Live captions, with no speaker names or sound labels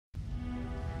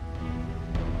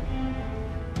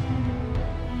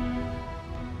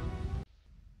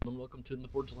and welcome to the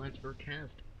Forge Alliance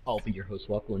Cast. I'll be your host,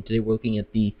 Swkoll, and today we're looking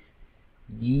at the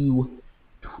U2000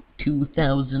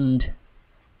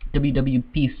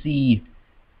 WWPC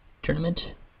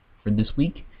tournament for this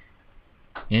week.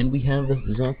 And we have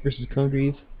Zonk versus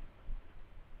Congreve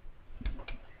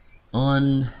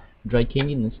on Dry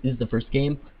Canyon. This is the first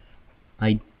game.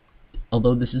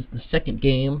 Although this is the second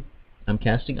game I'm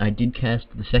casting, I did cast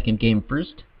the second game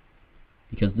first,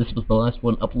 because this was the last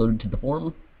one uploaded to the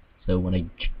forum. So when I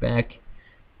check back,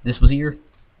 this was here,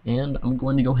 and I'm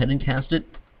going to go ahead and cast it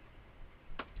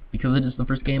because it is the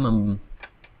first game.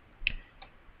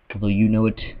 Although you know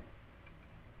it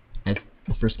as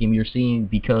the first game you're seeing,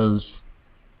 because,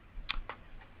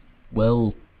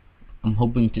 well, I'm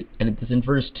hoping to edit this in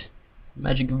first.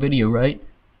 Magic of video, right?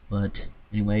 But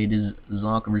anyway, it is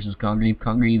Zonk versus Congreve.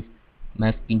 Congreve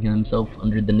masking himself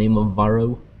under the name of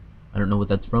Varo. I don't know what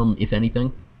that's from, if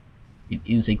anything. It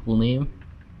is a cool name.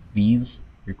 V's,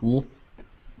 you're cool.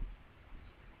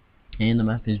 And the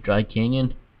map is Dry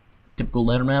Canyon. Typical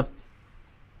ladder map.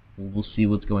 We'll see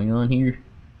what's going on here.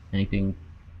 Anything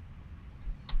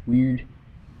weird.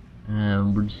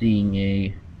 We're seeing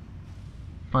a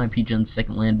 5 pigeons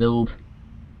second land build.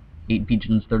 8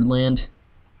 pigeons third land.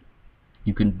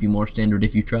 You couldn't be more standard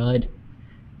if you tried.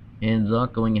 And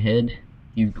Zonk going ahead.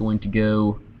 He's going to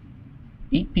go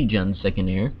 8 pigeons second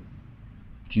air,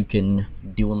 which you can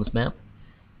do on this map.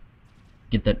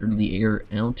 Get that early air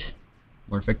out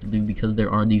more effectively because there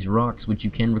are these rocks which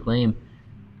you can reclaim.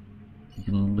 You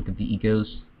can look at the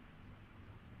ecos.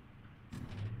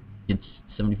 It's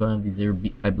 75. These are,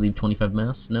 I believe, 25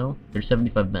 mass. No, they're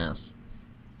 75 mass.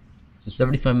 So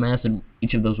 75 mass in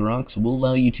each of those rocks will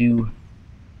allow you to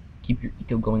keep your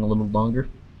eco going a little longer.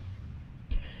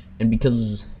 And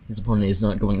because his opponent is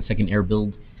not going a second air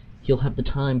build, he'll have the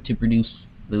time to produce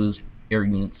those air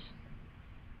units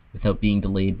without being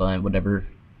delayed by whatever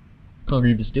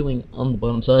Congreve is doing on the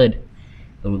bottom side.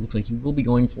 So it looks like he will be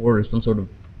going for some sort of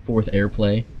 4th air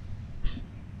play.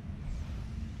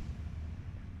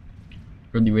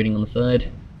 Early rating on the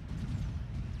side.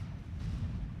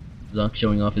 Zonk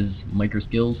showing off his micro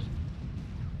skills,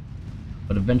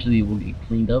 but eventually it will get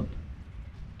cleaned up.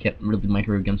 Kept really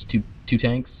micro against two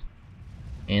tanks,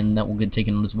 and that will get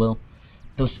taken out as well.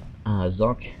 Thus,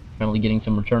 Zonk finally getting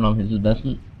some return on his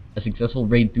investment. A successful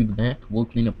raid through the back will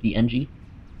clean up the NG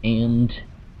and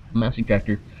a mass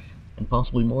extractor, and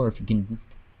possibly more if you can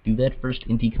do that. First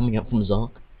NT coming out from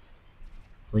Zonk,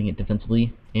 playing it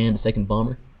defensively, and a second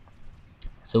bomber.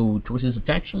 So choices of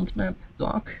factions map,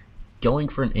 Zonk going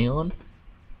for an Aeon.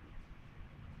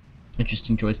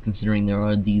 Interesting choice considering there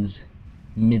are these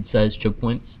mid-sized choke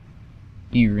points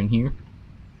here and here,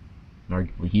 and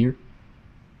arguably here.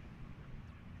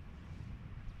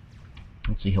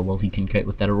 Let's see how well he can kite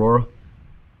with that Aurora.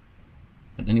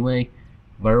 But anyway,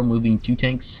 Varo moving 2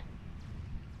 tanks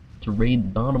to raid the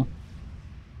bottom,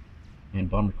 and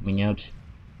bomber coming out,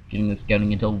 getting the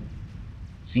scouting intel,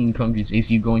 seeing Congreve's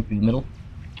ACU going through the middle.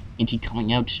 NT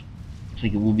coming out. Looks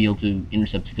like it will be able to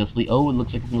intercept successfully. Oh, it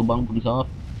looks like a single bomb goes off,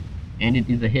 and it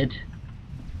is a hit.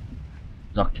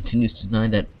 Zonk continues to deny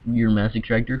that rear mass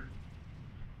extractor,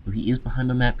 so he is behind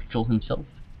the map control himself.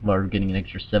 Varo getting an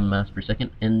extra 7 mass per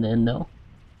second, and then no.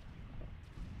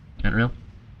 I don't know.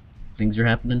 Things are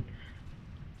happening.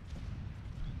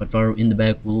 But Varo in the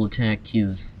back will attack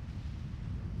his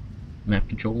map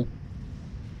control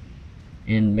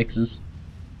and mixes.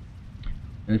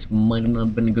 And this might have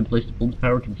not been a good place to build his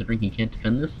power considering he can't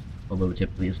defend this, although it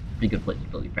typically is a pretty good place to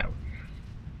build your power.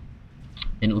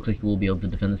 And it looks like he will be able to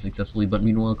defend this successfully, but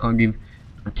meanwhile Congreve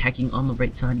attacking on the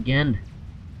right side again.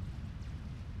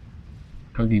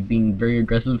 Congreve being very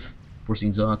aggressive,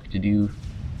 forcing Zonk to do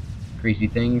crazy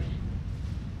things.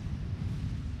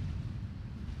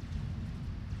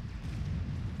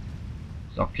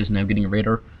 Zonk just now getting a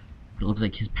radar, but it looks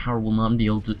like his power will not be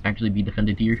able to actually be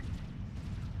defended here,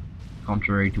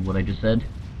 contrary to what I just said.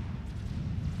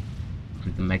 Looks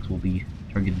like the mechs will be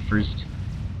targeted first,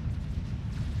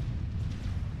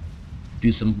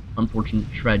 due to some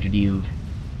unfortunate tragedy of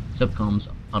subcoms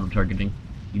auto-targeting.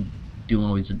 You do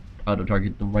always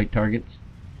auto-target the right targets.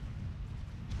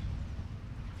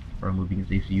 Or moving his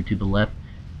ACU to the left.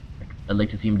 I'd like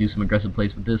to see him do some aggressive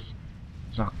plays with this.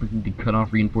 Zonk looking to cut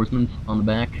off reinforcements on the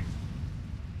back.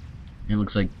 And it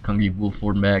looks like Congreve will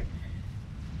forward back.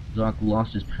 Zonk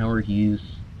lost his power. He's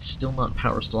still not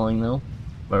power stalling though,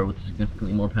 but with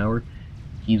significantly more power.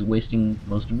 He's wasting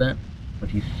most of that, but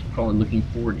he's probably looking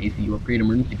for an ACU upgrade.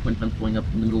 Emergency point fence going up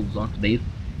in the middle of Zonk's base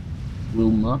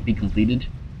will not be completed.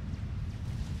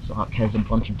 Zonk has a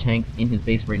bunch of tanks in his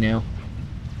base right now.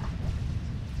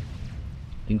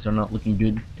 Things are not looking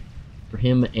good for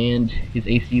him, and his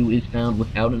ACU is found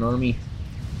without an army,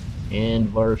 and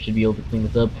Var should be able to clean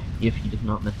this up if he does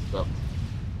not mess this up.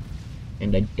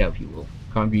 And I doubt he will.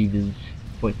 Congreve is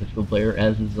quite a skilled player,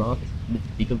 as is Zoc,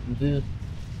 because this is,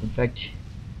 in fact,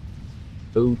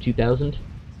 O2000.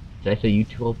 Did I say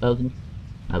U12,000?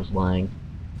 I was lying.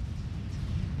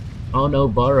 Oh no,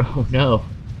 Var, oh no.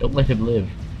 Don't let him live.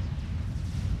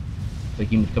 Like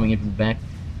humans coming in from the back.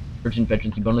 Urgent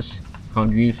veterancy bonus.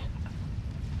 Congreve.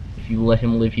 If you let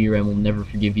him live here, I will never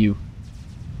forgive you.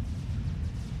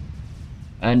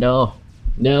 And oh,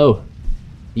 no.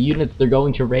 The units they're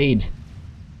going to raid.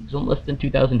 He's on less than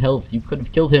 2,000 health. You could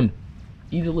have killed him.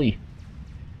 Easily.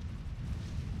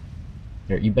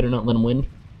 Here, you better not let him win.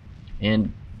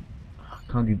 And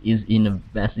Congreve is in a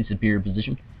vastly superior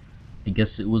position. I guess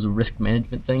it was a risk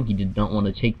management thing. He did not want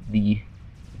to take the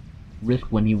risk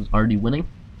when he was already winning,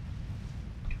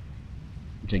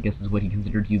 which I guess is what he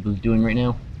considered he was doing right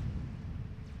now.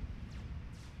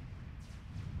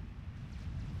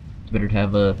 It's better to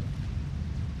have a...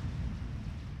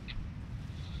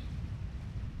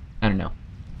 I don't know.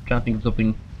 I'm trying to think of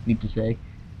something neat to say.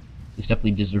 This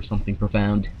definitely deserves something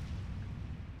profound.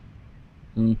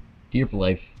 Dear for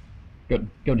life. Go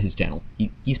to his channel.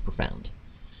 He's profound.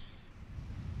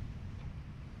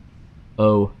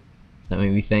 Oh, that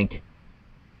made me think.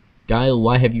 Guile,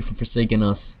 why have you forsaken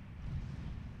us?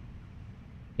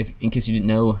 In case you didn't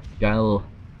know, Guile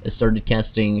has started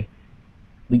casting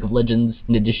League of Legends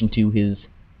in addition to his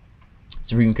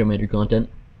Supreme Commander content,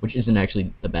 which isn't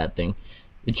actually a bad thing.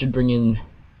 It should bring in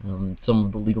some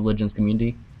of the League of Legends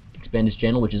community, expand his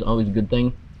channel, which is always a good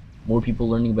thing. More people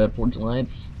learning about Forge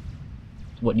Alliance.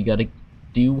 It's what you gotta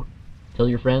do. Tell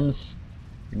your friends,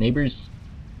 your neighbors,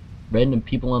 random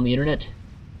people on the internet.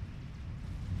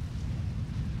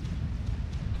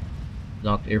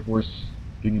 Zoc's Air Force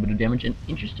doing a bit of damage, and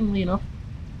interestingly enough,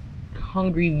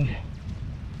 Congreve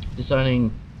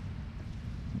deciding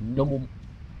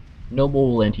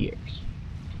noble anti-airs.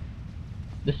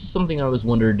 This is something I always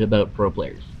wondered about pro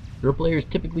players. Pro players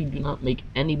typically do not make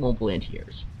any mobile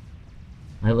anti-airs.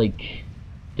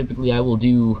 Typically I will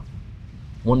do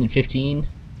 1 in 15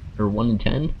 or 1 in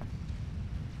 10,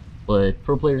 but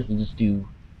pro players will just do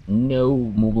no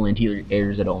mobile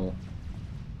anti-airs at all.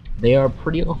 They are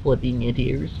pretty awful at being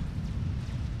anti-airs.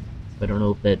 I don't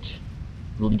know if that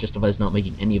really justifies not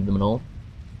making any of them at all.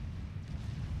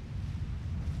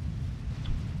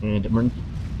 And emergency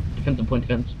defensive point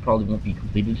defense probably won't be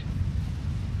completed.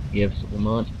 Yes, it will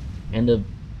not. And a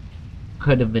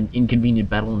kind of an inconvenient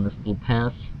battle in this little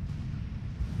pass.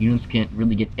 Units can't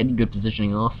really get any good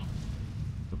positioning off.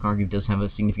 So Congreve does have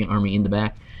a significant army in the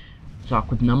back. Zoc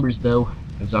with numbers though.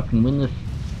 If Zoc can win this,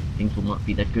 things will not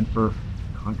be that good for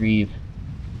Congreve.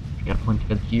 He's got a point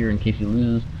defense here in case he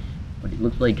loses. But it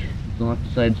looks like Zoc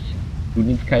decides who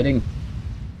needs kiting.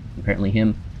 Apparently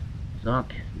him.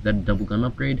 Zoc, is that a double gun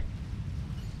upgrade?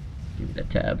 Give me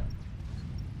that tab.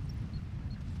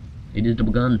 It is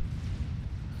double gun.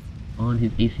 On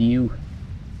his ACU.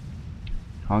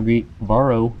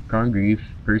 Congreve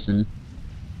person.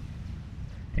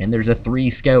 And there's a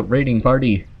 3 scout raiding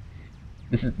party.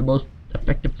 This is the most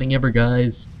effective thing ever,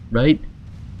 guys. Right?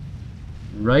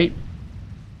 Right?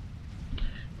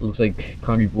 Looks like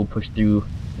Congreve will push through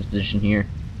this position here.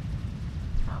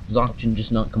 Zoc can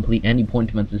just not complete any point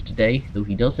defenses today, though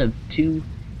he does have 2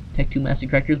 Tech 2 Master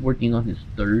Correctors working on his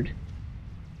 3rd.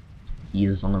 He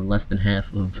is on less than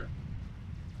half of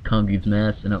Congreve's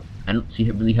mass, and I don't see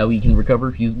really how he can recover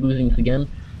if he's losing this again.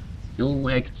 The only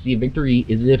way I could see a victory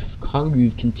is if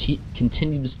Congreve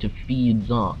continues to feed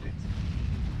Zoc.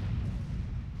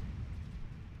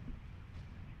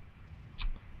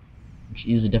 Which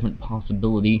is a definite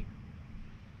possibility.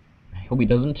 I hope he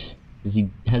doesn't, because he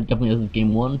definitely has this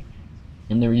game won.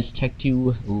 And there is Tech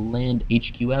 2 Land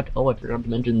HQ out. Oh, I forgot to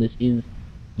mention this is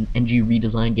an NG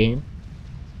redesign game,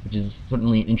 which is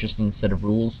certainly an interesting set of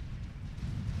rules.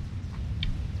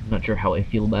 I'm not sure how I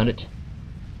feel about it.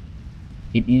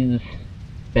 It is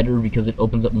better because it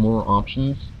opens up more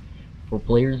options for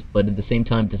players, but at the same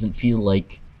time doesn't feel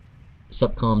like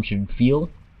Subcom should feel.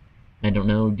 I don't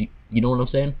know, you know what I'm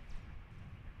saying?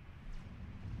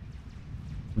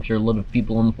 I'm sure a lot of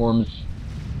people on the forums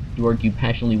do argue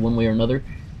passionately one way or another,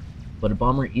 but a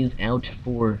bomber is out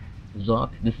for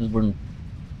Zoc. This is when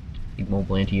a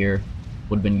mobile anti-air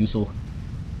would have been useful.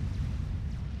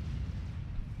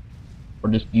 Or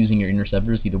just using your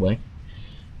interceptors, either way.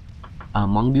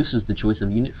 Mongoose is the choice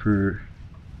of unit for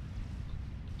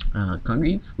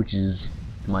Congreve, which is,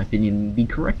 in my opinion, the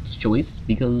correct choice,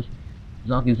 because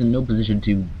Zoc is in no position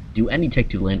to do any Tech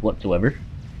 2 land whatsoever.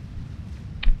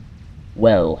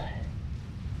 Well,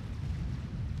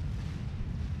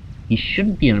 He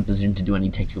shouldn't be in a position to do any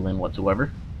Tech 2 land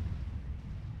whatsoever.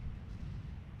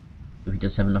 So he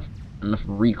does have enough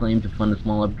reclaim to fund a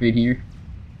small upgrade here.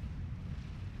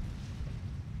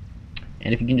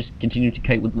 And if he can just continue to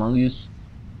kite with Mongoose,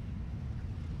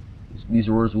 these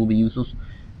Auroras will be useless.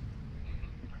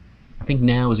 I think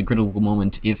now is a critical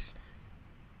moment. If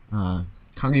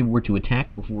Congreve were to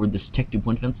attack before this Tech 2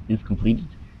 point defense is completed,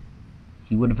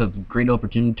 he would have a great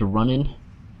opportunity to run in,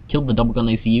 kill the double gun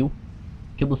ACU,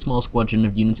 kill the small squadron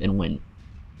of units, and win.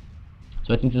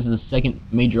 So I think this is the second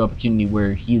major opportunity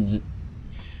where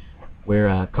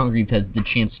Congreve has the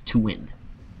chance to win.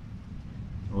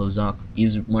 Although Zoc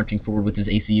is marching forward with his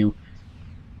ACU,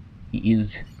 he is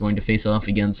going to face off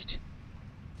against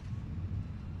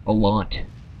a lot.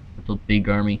 It's a big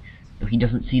army. So he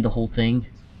doesn't see the whole thing.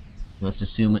 Let's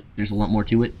assume there's a lot more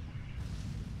to it.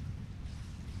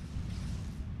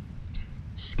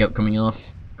 Scout coming off.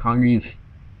 Congreve,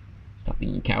 stop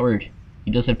being a coward.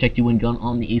 He does have Tech 2 wind gun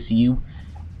on the ACU,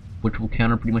 which will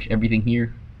counter pretty much everything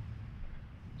here.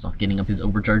 Zoc getting up his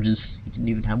overcharges. He didn't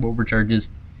even have overcharges.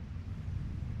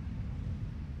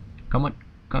 Come on,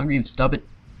 Congreve, stop it.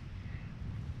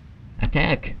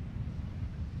 Attack!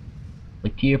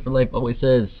 Like TF for Life always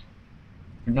says,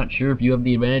 if you're not sure if you have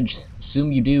the advantage,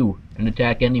 assume you do, and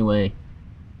attack anyway.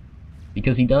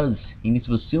 Because he does. He needs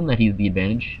to assume that he's the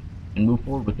advantage, and move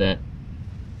forward with that.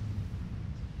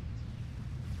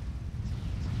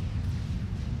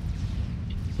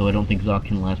 So I don't think Zoc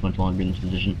can last much longer in this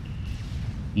position.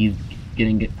 He's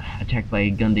getting attacked by a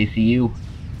gunned ACU.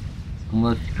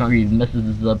 Unless Congreve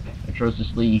messes this up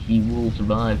atrociously, he will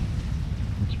survive.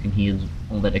 He has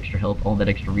all that extra health, all that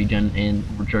extra regen, and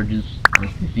overcharges on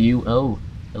his ACU. Oh,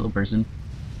 hello person.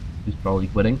 Who's probably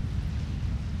quitting.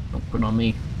 Don't quit on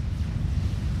me.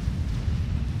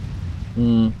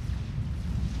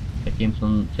 That game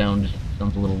sound just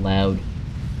sounds a little loud.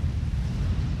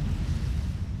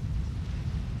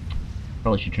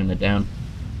 Probably should turn that down.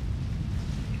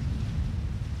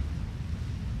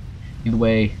 Either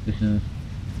way, this is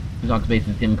Zoc's base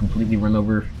is getting completely run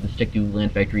over. This Tech 2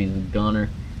 land factory is a goner.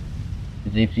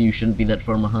 His ACU shouldn't be that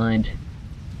far behind.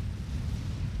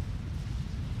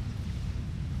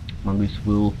 Mongoose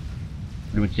will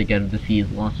pretty much take out of this. He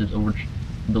has lost his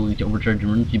ability to overcharge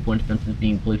emergency point defenses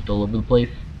being placed all over the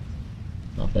place.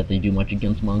 Not that they do much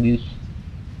against Mongoose.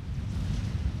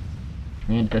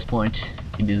 And at this point,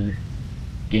 it is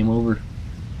game over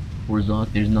for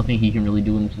Zoc. There's nothing he can really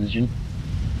do in this position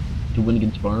to win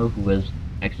against Varro, who has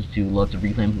access to lots of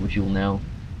reclaim, which he will now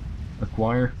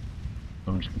acquire.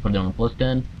 I'm just going to put it on a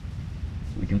 +10.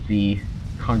 So we can see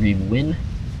Congreve win.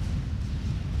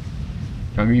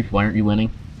 Congreve, why aren't you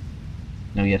winning?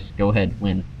 No, yes, go ahead,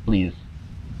 win, please.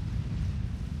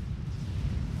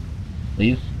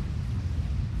 Please.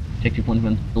 Tech 2 point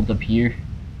defense built up here.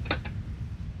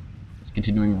 It's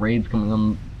continuing raids coming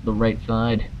on the right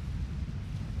side.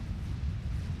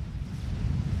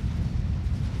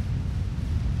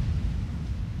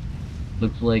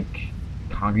 Looks like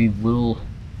Congreve will.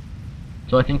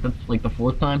 So I think that's like the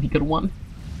 4th time he could have won.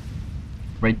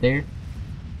 Right there.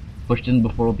 Pushed in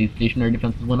before all these stationary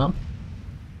defenses went up.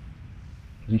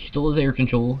 He still has air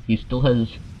control, he still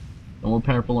has a more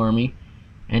powerful army,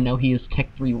 and now he has Tech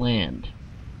 3 land.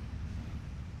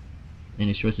 And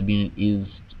his choice of unit is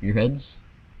Spearheads.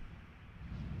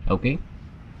 Okay.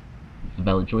 It's a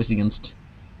valid choice against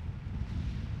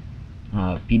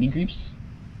PD creeps.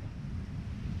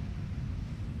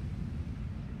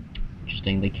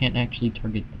 Interesting, they can't actually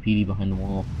target the PD behind the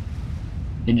wall.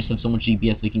 They just have so much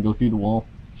GPS they can go through the wall.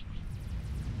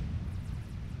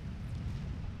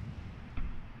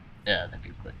 Yeah, that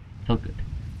feels good. Felt good.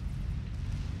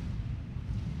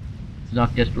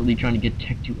 Zoc desperately trying to get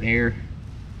Tech 2 air.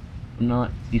 Would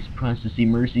not be surprised to see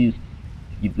Mercies.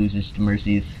 If you loses to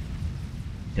Mercies,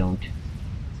 don't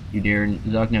you dare. And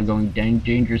Zoc now going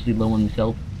dangerously low on his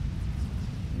health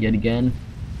yet again.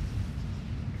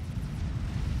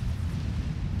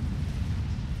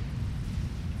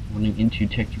 Running into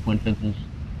Tech 2 point fences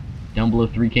down below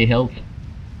 3k health.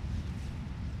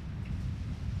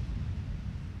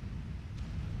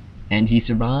 And he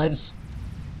survives.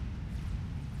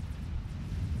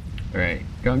 Alright,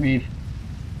 Congreve,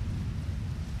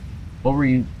 what were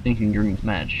you thinking during this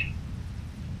match?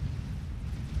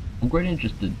 I'm quite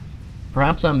interested.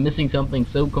 Perhaps I'm missing something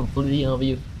so completely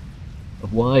obvious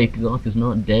of why Zoc is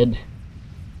not dead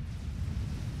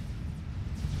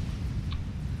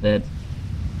that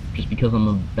just because I'm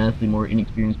a vastly more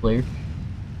inexperienced player,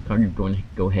 Congreve going to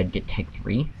go ahead and get Tech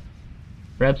 3.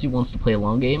 Perhaps he wants to play a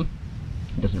long game.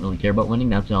 He doesn't really care about winning,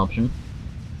 that's an option.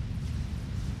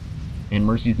 And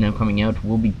Mercy's now coming out,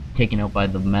 will be taken out by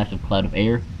the massive cloud of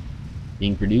air.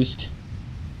 being produced.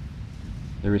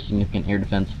 There is significant air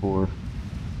defense for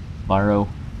Varo.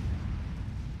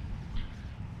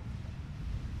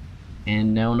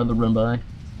 And now another run by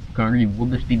Congreve. Will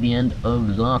this be the end of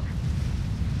Zoc?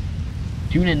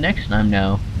 Tune in next time.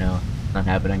 No, it's not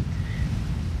happening.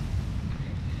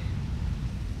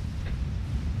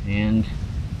 And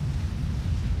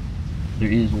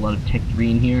there is a lot of Tech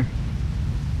 3 in here.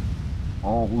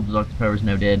 All of Zoc's power is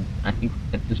now dead. I think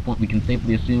at this point we can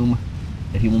safely assume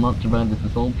that he will not survive this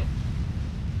assault.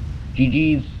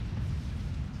 GG's.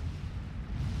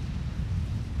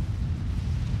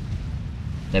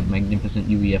 That magnificent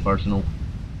UEF arsenal.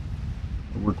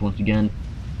 It worked once again.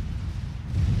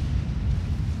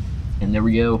 And there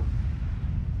we go.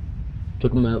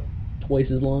 Took him out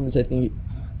twice as long as I think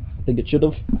it should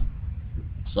have.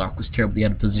 Zoc was terribly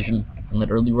out of position on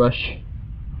that early rush.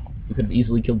 You could have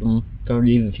easily killed them,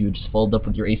 Congreve, if you had just followed up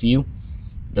with your ACU.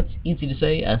 That's easy to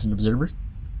say as an observer,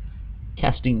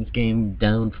 casting this game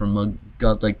down from a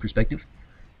godlike perspective.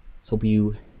 So hope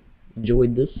you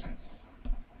enjoyed this.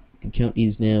 The count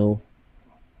is now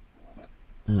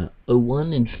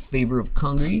 0-1 in favor of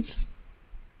Congreve.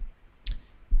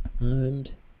 And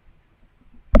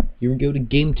here we go to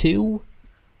game 2.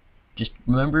 Just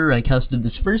remember, I casted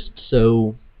this first,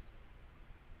 so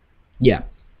yeah.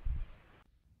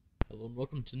 Hello and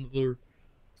welcome to another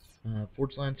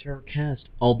Forge Line Server cast.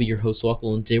 I'll be your host,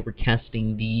 Swkoll, and today we're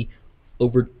casting the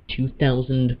over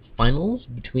 2000 finals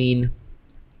between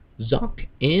Zoc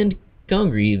and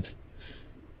Congreve,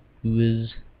 who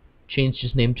has changed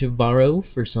his name to Varo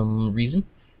for some reason.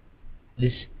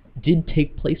 This did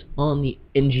take place on the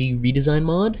NG redesign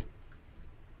mod,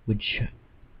 which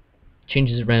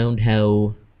changes around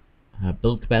how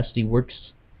build capacity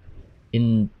works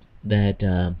in that,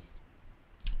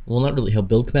 well, not really how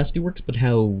build capacity works, but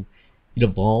how it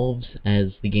evolves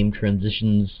as the game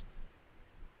transitions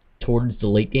towards the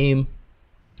late game.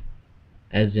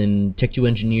 As in, Tech 2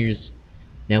 engineers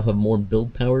now have more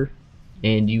build power,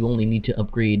 and you only need to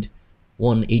upgrade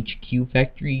one HQ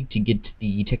factory to get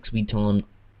the tech suite on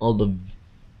all of,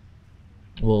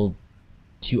 well,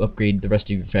 to upgrade the rest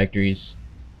of your factories.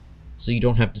 So you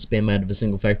don't have to spam out of a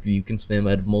single factory, you can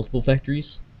spam out of multiple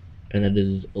factories, and that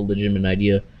is a legitimate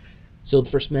idea. So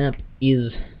the first map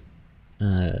is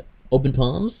Open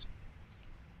Palms.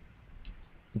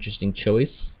 Interesting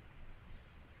choice.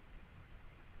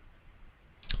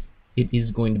 It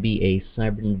is going to be a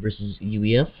Cybern versus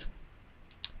UEF.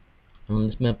 On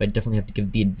this map I definitely have to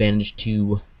give the advantage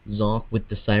to Zoc with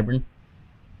the Cybern.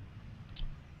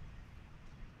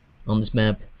 On this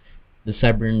map, the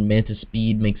Cybern Mantis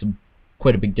speed makes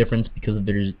quite a big difference because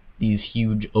there's these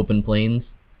huge open plains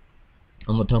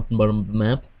on the top and bottom of the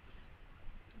map.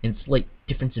 And slight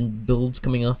difference in builds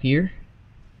coming off here.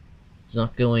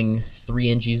 Zoc going 3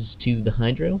 NGs to the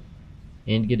Hydro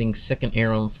and getting second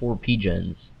air on 4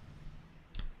 P-gens.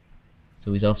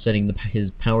 So he's offsetting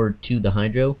his power to the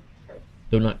Hydro,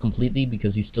 though not completely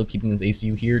because he's still keeping his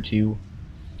ACU here to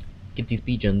get these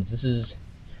P-gens. This is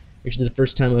actually the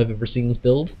first time I've ever seen this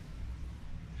build.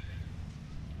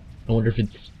 I wonder if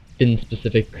it's been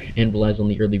specific and relies on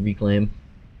the early reclaim.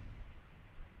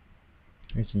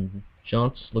 There's some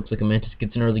shots. Looks like a Mantis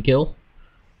gets an early kill.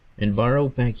 And Varo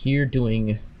back here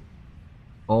doing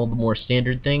all the more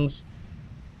standard things.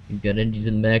 You've got engines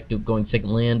in the back going second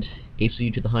land.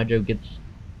 ACU to the Hydro gets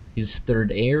his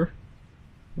third air.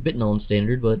 A bit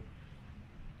non-standard, but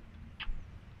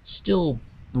still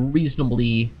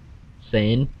reasonably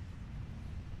sane.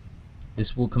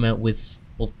 This will come out with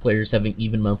both players having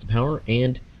even amounts of power,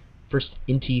 and first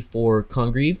inti for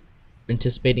Congreve,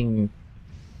 anticipating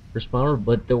first power,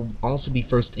 but there will also be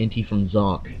first inti from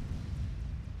Zoc.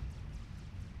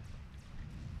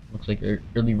 Looks like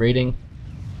early rating,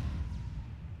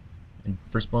 and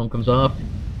first bomb comes off.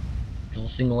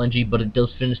 It's a single NG, but it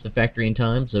does finish the factory in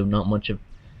time, so not much of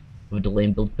a delay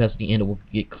in build capacity, and it will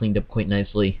get cleaned up quite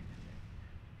nicely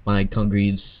by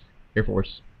Congreve's Air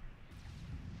Force.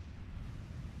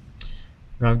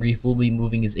 Congreve will be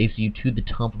moving his ACU to the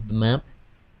top of the map,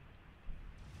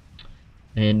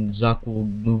 and Zoc will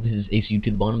move his ACU to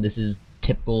the bottom. This is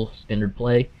typical standard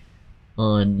play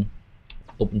on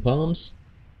Open Palms.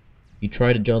 You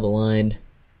try to draw the line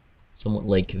somewhat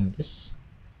like this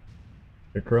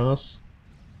across,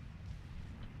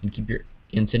 and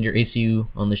send your ACU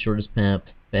on the shortest path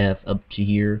up to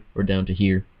here or down to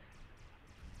here.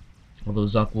 Although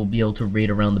Zoc will be able to raid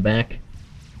around the back.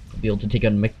 He'll be able to take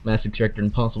out Mass Extractor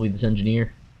and possibly this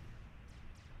Engineer.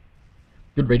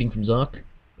 Good rating from Zoc,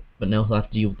 but now he'll have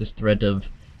to deal with this threat of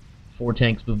 4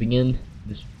 tanks moving in.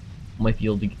 This might be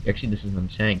able to... Actually, this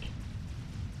isn't a tank.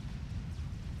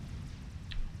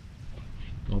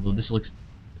 Although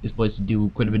this poised to do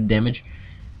quite a bit of damage.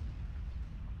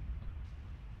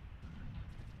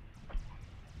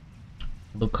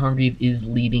 Although Congreve is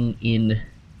leading in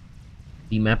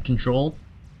the map control,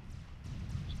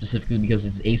 specifically because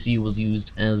his ACU was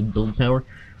used as build power,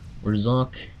 where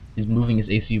Zoc is moving his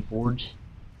ACU forwards.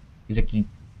 He's actually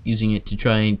using it to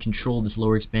try and control this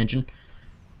lower expansion.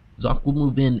 Zoc will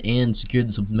move in and secure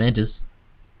this with Mantis.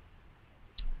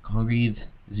 Congreve,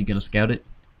 is he gonna scout it?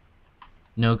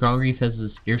 No, Congreve has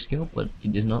his air skill, but he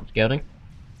is not scouting.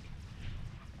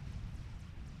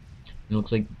 It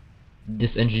looks like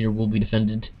this engineer will be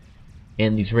defended,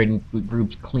 and these raiding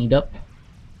groups cleaned up,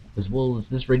 as well as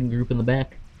this raiding group in the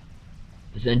back.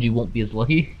 This NG won't be as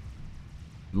lucky.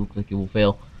 It looks like it will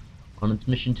fail on its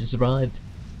mission to survive.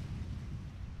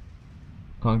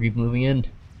 Congreve moving in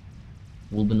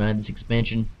will deny this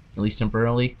expansion, at least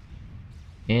temporarily.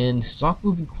 And Zoc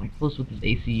moving quite close with his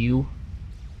ACU.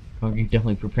 Congreve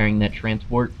definitely preparing that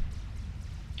transport.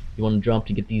 You want to drop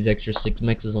to get these extra 6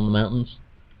 mexes on the mountains.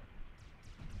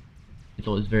 It's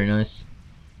always very nice.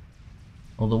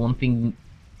 Although one thing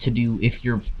to do if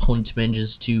your opponent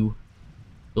manages to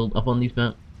build up on these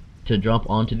to drop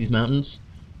onto these mountains,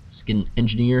 just get an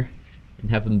engineer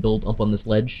and have them build up on this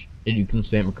ledge, and you can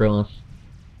spam across.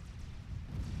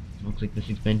 Looks like this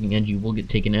expanding engine will get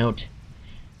taken out,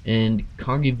 and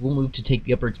Congreve will move to take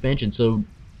the upper expansion, so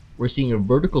we're seeing a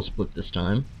vertical split this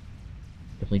time.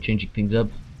 Definitely changing things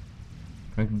up.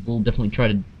 Congreve will definitely try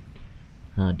to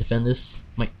defend this.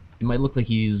 It might look like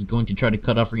he's going to try to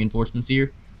cut off reinforcements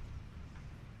here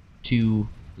to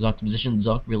Zoc's position.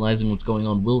 Zoc, realizing what's going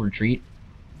on, will retreat.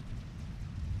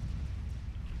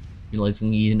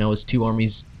 Realizing he now has 2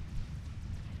 armies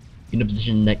in a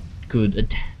position that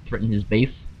could threaten his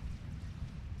base.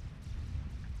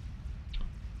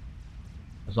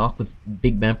 Zoc with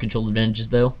big map control advantages,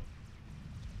 though.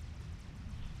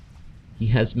 He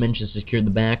has managed to secure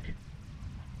the back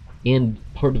and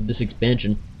part of this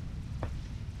expansion.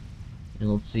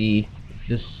 And let's see if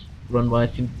this run-by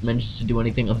manages to do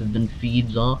anything other than feed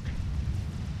Zoc.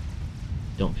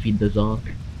 Don't feed the Zoc.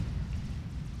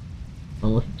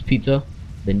 Unless it's pizza,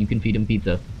 then you can feed him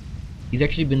pizza. He's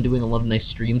actually been doing a lot of nice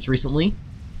streams recently.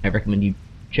 I recommend you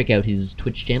check out his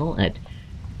Twitch channel at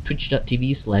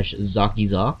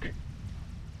twitch.tv/ZockyZoc.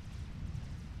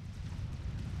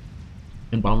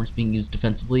 And bombers being used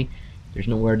defensively. There's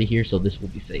nowhere to here, so this will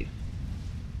be safe.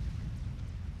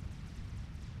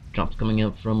 Drops coming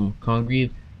out from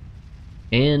Congreve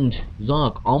and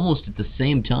Zoc almost at the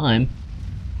same time.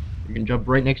 They're gonna jump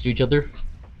right next to each other.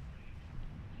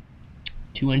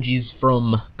 2 NGs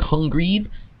from Congreve,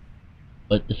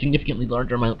 but a significantly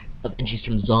larger amount of NGs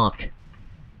from Zoc.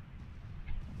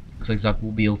 Looks like Zoc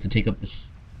will be able to take up this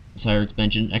higher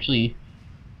expansion. Actually,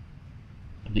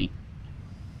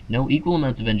 no equal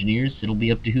amounts of engineers. It'll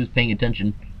be up to who's paying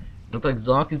attention. Looks like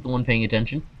Zoc is the one paying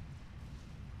attention.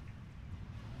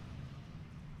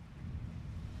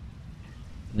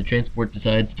 The transport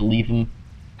decides to leave him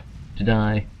to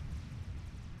die.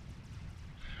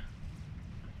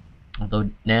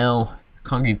 Although now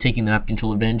Congreve taking the map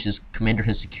control advantage, his commander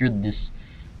has secured this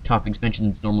top expansion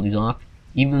that's normally Zoc.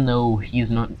 Even though he has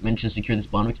not managed to secure this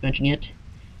bottom expansion yet,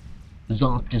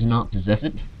 Zoc does not possess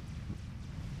it.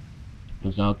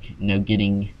 So Zoc now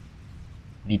getting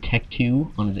the Tech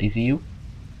 2 on his ACU.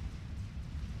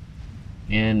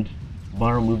 And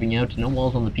Varro moving out. No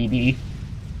walls on the PD.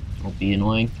 That'll be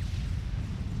annoying.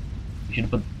 We should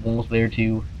have put walls there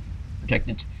to protect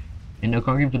it. And now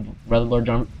Congreve with a rather large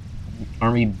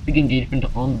army, big engagement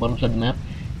on the bottom side of the map.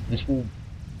 This will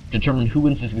determine who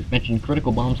wins this expansion.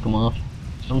 Critical bombs come off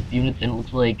some units, and it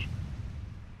looks like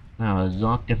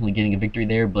Zoc definitely getting a victory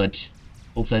there, but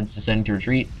both sides deciding to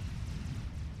retreat.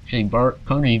 Actually,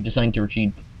 Congreve deciding to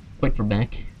retreat quite far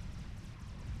back.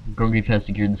 Congreve has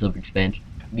secured this upper expansion,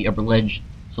 the upper ledge,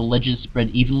 so ledges spread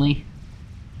evenly.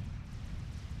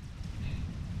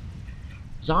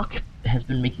 Zoc has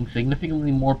been making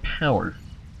significantly more power,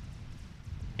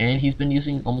 and he's been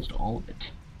using almost all of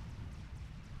it.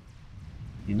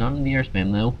 He's not in the air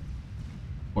spam though,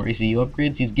 or ACU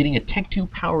upgrades. He's getting a Tech 2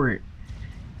 power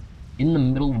in the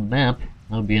middle of the map.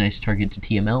 That would be a nice target to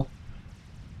TML,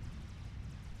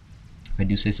 if I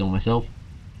do say so myself.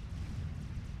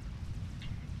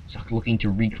 Zoc looking to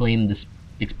reclaim this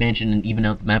expansion and even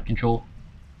out the map control.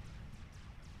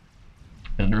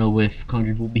 I don't know if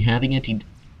Congreve will be having it.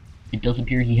 It does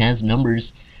appear he has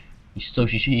numbers, so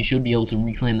he should be able to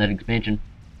reclaim that expansion.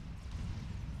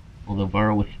 Although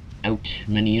Varro without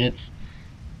many units,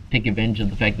 take advantage of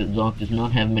the fact that Zoc does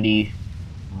not have many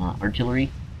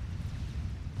artillery.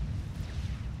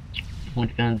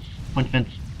 Point defense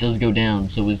does go down,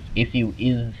 so his ACU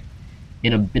is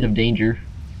in a bit of danger.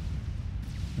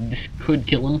 This could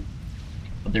kill him,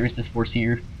 but there is this force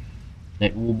here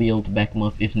that will be able to back him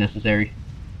up if necessary.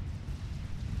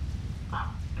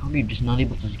 Congreve just not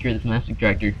able to secure this mass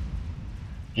extractor.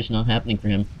 Just not happening for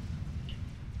him.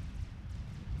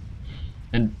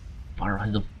 And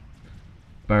Congreve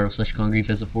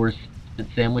has a force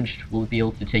that's sandwiched. Will it be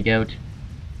able to take out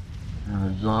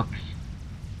Zock's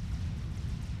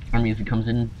army as it comes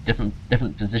in?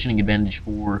 Definite positioning advantage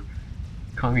for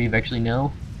Congreve. Actually,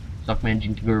 no. Zock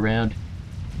managing to go around.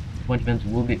 Point defense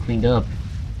will get cleaned up,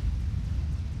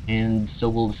 and so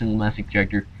will the single mass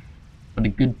extractor. But a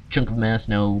good chunk of mass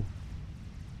now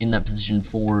in that position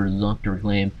for Zock to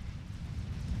reclaim.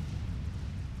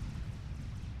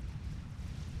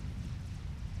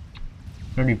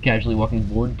 Congreve casually walking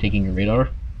forward, taking a radar.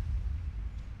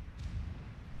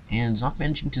 And Zock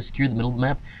managing to secure the middle of the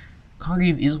map.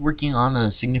 Congreve is working on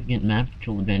a significant map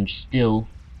control advantage still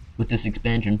with this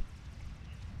expansion.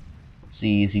 Let's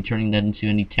see, is he turning that into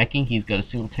any teching? He's got a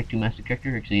single Tech 2 mass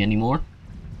extractor, actually any more.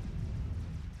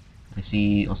 I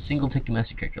see a single Tech 2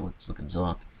 mass extractor. Let's look at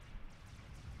Zock.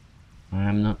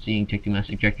 I'm not seeing Tech 2 mass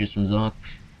extractors from Zock.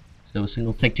 So a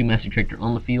single Tech 2 mass extractor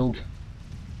on the field.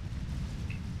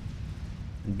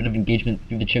 A bit of engagement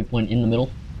through the checkpoint in the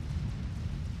middle.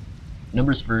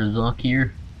 Numbers for Zock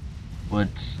here, but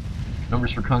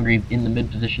numbers for Congreve in the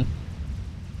mid position.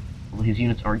 Well, his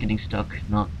units are getting stuck,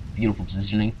 not beautiful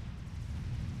positioning.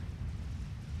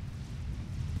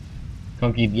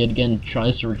 Congreve yet again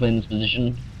tries to reclaim this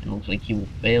position, and it looks like he will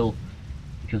fail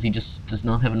because he just does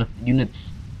not have enough units.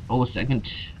 Oh, a second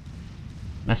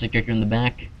mass extractor in the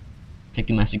back. Tech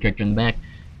 2 mass extractor in the back.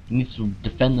 He needs to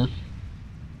defend this.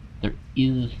 There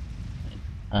is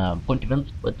point defense,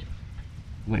 but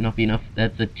it might not be enough.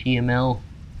 That's a TML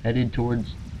headed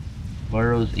towards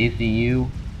Varro's ACU.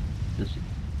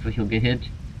 So he'll get hit.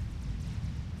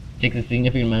 Takes a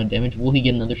significant amount of damage. Will he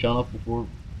get another shot off before?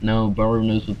 No, Varro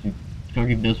knows what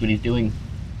Congreve knows what he's doing.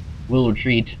 Will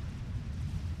retreat.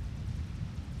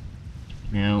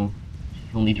 Now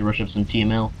he'll need to rush up some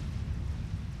TML,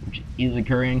 which is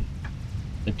occurring.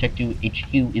 The Tech 2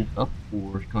 HQ is up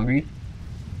for Congreve.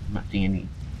 I'm not seeing any.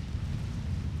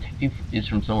 Tech 2 is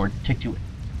from somewhere. Tech 2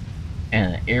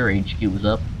 Air HQ is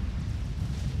up.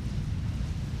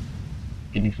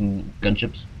 Getting some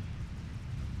gunships.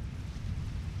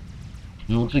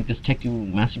 And it looks like this Tech 2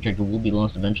 mass extractor will be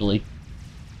lost eventually.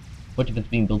 What if it's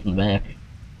being built in the back?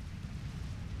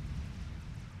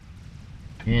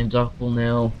 And Zock will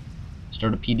now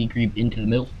start a PD creep into the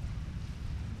middle.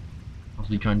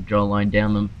 Also trying to draw a line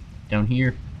down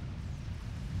here.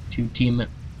 Two TMDs.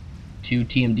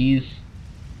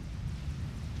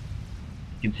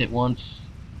 Gets hit once,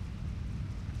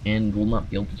 and will not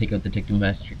be able to take out the Tech 2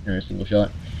 mass extractor in a single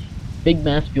shot. Big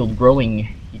mass field growing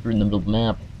here in the middle of the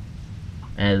map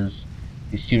as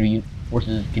these two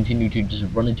forces continue to just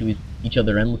run into each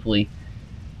other endlessly.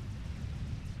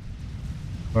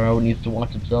 Varro needs to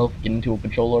watch himself, get into a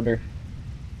patrol order.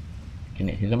 Can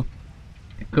it hit him?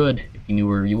 It could, if he knew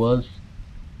where he was.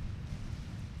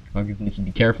 Congreve needs to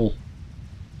be careful.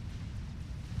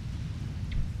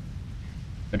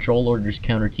 Patrol orders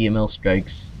counter TML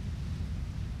strikes.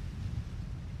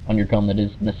 On your comm, that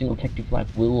is, and a single Tech 2 flak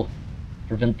will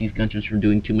prevent these gunships from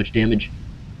doing too much damage.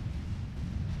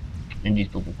 And these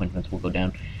global point defense will go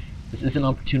down. This is an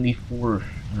opportunity for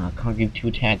Congreve to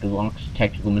attack Zock's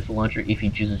tactical missile launcher if he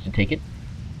chooses to take it.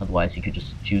 Otherwise, he could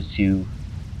just choose to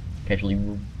casually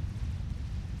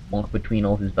walk between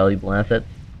all his valuable assets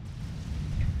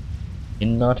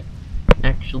and not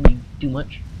actually do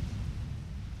much.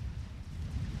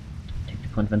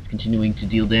 Point defense continuing to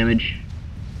deal damage.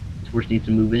 This force needs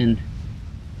to move in.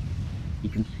 You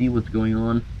can see what's going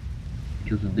on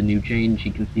because of the new change.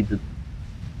 You can see the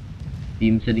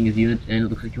beam setting his units, and it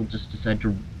looks like he'll just decide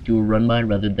to do a run by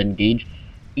rather than engage.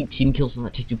 18 kills on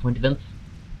that Tech 2 point defense.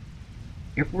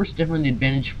 Air Force definitely an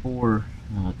advantage for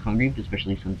Congreve,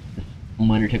 especially since this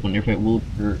minor Tech 1 airfight will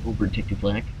occur over Tech 2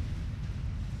 flak.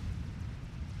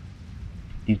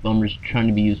 These bombers trying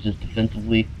to be used as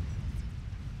defensively.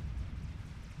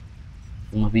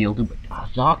 Will not be able to, but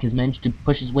Zock has managed to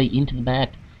push his way into the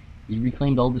back. He's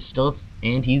reclaimed all this stuff,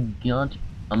 and he's got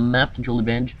a map control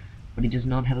advantage, but he does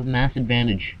not have a mass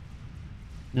advantage.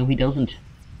 No, he doesn't.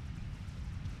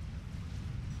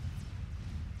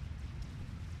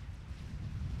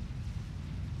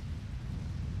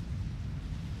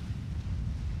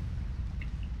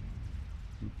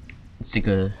 Let's take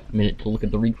a minute to look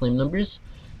at the reclaim numbers.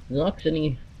 Zock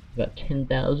sitting about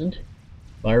 10,000.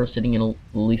 Varro sitting in at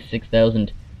least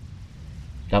 6,000.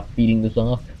 Stop feeding the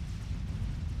Zock.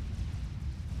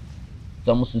 It's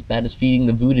almost as bad as feeding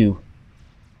the voodoo.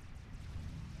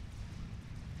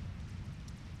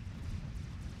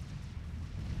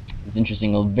 It's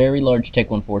interesting, a very large Tech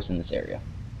 1 force in this area.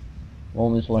 Well,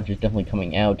 missile launcher is definitely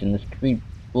coming out, and this creep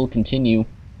will continue.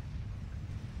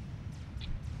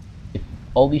 If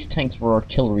all these tanks were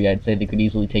artillery, I'd say they could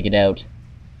easily take it out.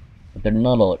 But they're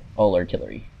not all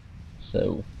artillery.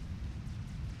 So,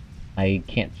 I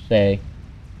can't say.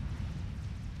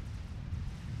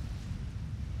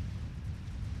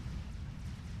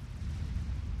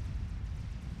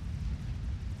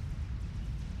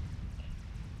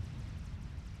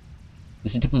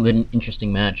 This has definitely been an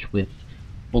interesting match, with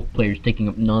both players taking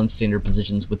up non-standard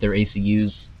positions with their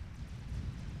ACUs,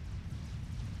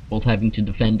 both having to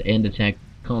defend and attack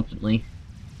constantly.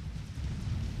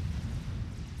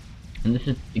 And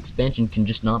this expansion can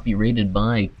just not be raided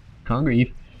by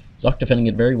Congreve. Zoc defending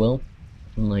it very well,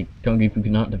 unlike Congreve, who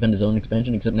cannot defend his own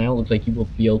expansion, except now it looks like he will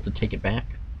be able to take it back.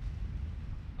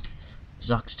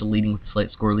 Zoc still leading with a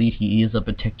slight score lead. He is up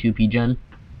at Tech 2 P-Gen.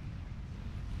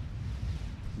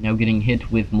 Now getting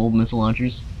hit with mobile missile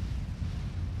launchers.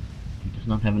 He does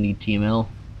not have any TML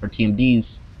or TMDs,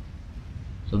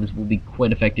 so this will be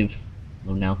quite effective.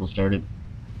 Though now he'll start it.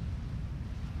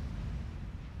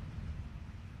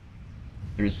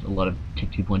 There's a lot of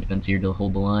Tech 2 point defense here to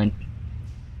hold the line.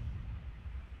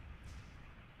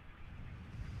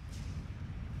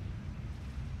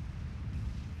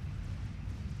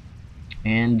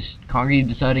 And Congreve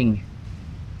deciding,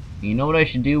 you know what I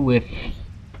should do with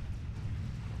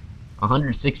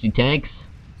 160 tanks?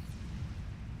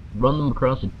 Run them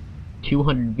across a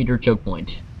 200-meter choke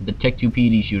point with the Tech 2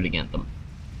 PD shooting at them.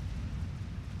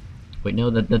 Wait,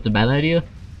 no, that's a bad idea?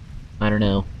 I don't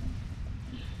know.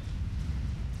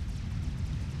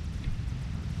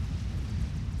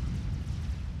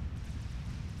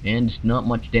 And not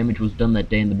much damage was done that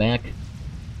day in the back.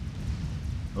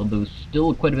 Although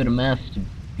still quite a bit of mass to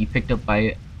be picked up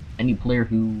by any player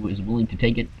who is willing to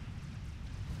take it.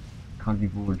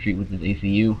 Congreve will retreat with his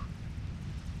ACU.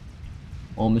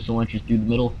 All missile launchers through the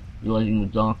middle, realizing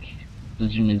that Zoc's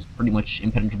position is pretty much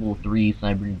impenetrable with 3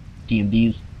 cyber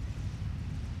TMDs.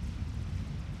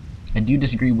 I do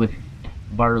disagree with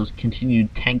Varro's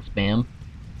continued tank spam.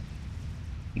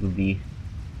 It would be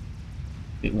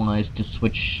a bit wise to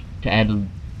switch to have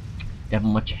a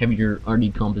much heavier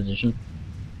RD composition.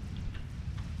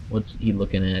 What's he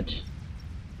looking at?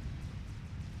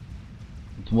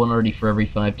 It's 1 RD for every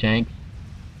 5 tanks.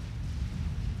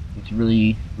 It's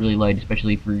really light,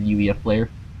 especially for UEF player.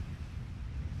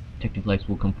 Detective Flex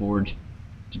will come forward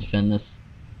to defend this,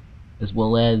 as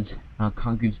well as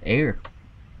Congreve's air.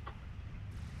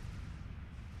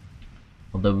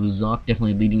 Although Zoc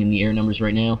definitely leading in the air numbers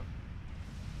right now,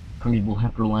 Congreve will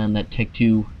have to rely on that Tech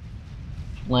 2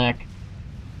 flak,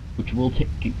 which will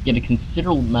get a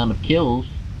considerable amount of kills.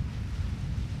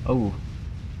 Oh,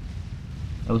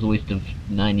 that was a waste of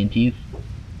 9 inties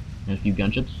and a few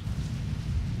gunships.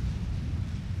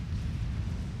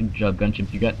 Good job,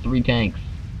 gunships. You got 3 tanks.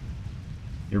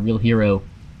 You're a real hero.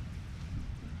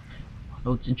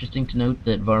 Although it's interesting to note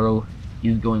that Varro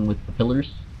is going with the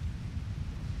pillars.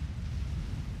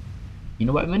 You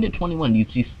know, by minute 21, you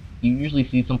usually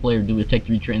see some player do a Tech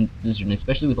 3 transition,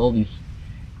 especially with all these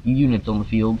units on the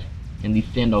field and these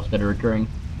standoffs that are occurring.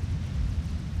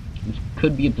 This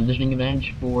could be a positioning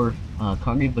advantage for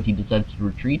Congreve, but he decides to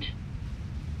retreat.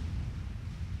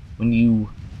 When you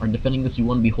are defending this, you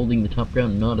want to be holding the top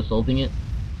ground, not assaulting it,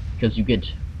 because you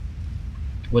get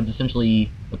what's essentially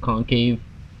a concave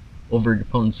over your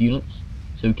opponent's units,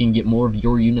 so you can get more of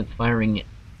your units firing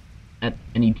at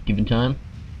any given time.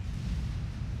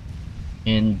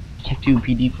 And Tech 2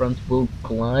 PD fronts will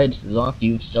collide. Zoc,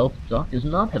 you have stealth. Zoc does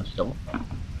not have stealth,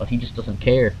 but he just doesn't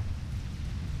care.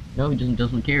 No, he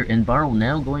doesn't care. And Varro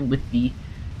now going with the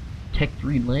Tech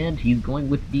 3 land. He's going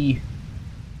with the...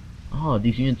 Oh,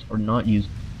 these units are not used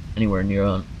anywhere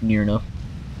near enough.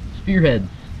 Spearheads.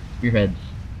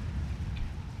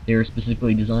 They are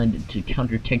specifically designed to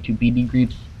counter Tech 2 PD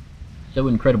creeps so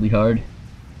incredibly hard.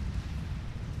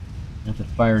 That's a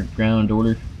fire ground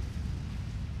order.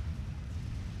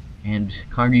 And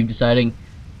Congreve deciding,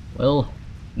 well,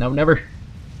 now or never.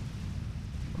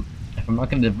 If I'm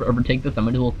not going to ever take this, I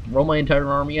might as well throw my entire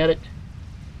army at it,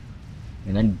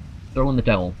 and then throw in the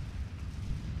towel.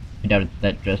 I doubt it's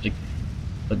that drastic,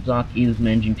 but Zoc is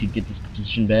managing to get this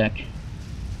position back.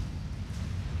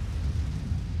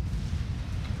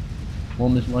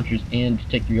 12 missile launchers and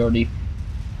Tech 3 already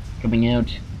coming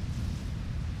out.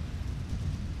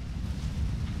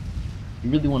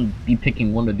 You really want to be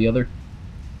picking one or the other.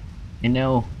 And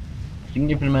now, a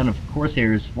significant amount of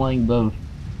Corsairs flying above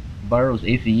Varro's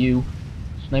ACU,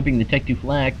 sniping the Tech 2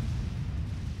 flag.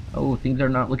 Oh, things are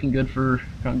not looking good for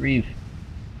Congreve.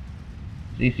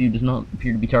 His ACU does not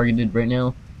appear to be targeted right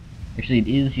now. Actually, it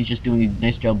is. He's just doing a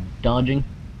nice job dodging.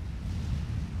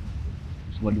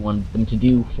 That's what he wanted them to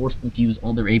do. Force them to use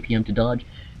all their APM to dodge.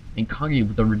 And Congreve,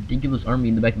 with a ridiculous army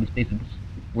in the back of his base, if this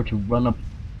were to run up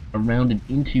around and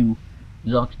into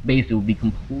Zock's base, it would be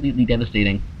completely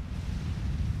devastating.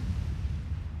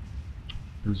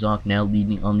 Zock now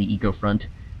leading on the eco front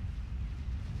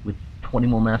with 20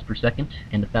 more mass per second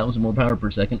and 1,000 more power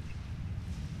per second.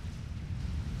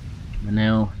 And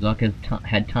now Zock has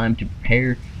had time to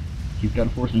prepare. He's got a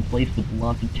force in place with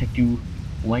lots of Tech 2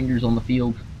 wangers on the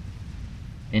field.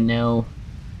 And now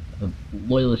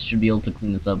Loyalists should be able to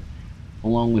clean this up,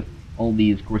 along with all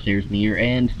these Corsairs in the air.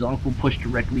 And Zock will push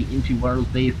directly into Varro's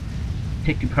base.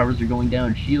 Tech 2 powers are going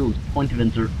down. Shields, point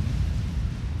defense are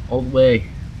all the way.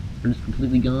 They're just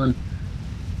completely gone.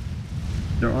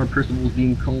 There are Percivals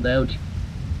being called out.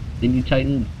 They need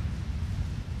Titans.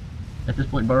 At this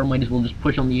point, Varro might as well just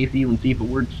push on the ACU and see if it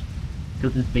works,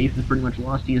 because his base is pretty much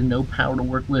lost. He has no power to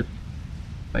work with.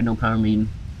 By no power I mean,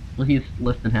 well, he has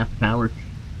less than half the power.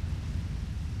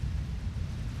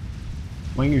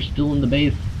 Wanger's still in the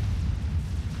base.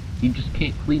 He just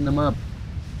can't clean them up.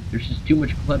 There's just too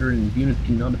much clutter and his units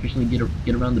cannot efficiently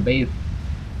get around the base.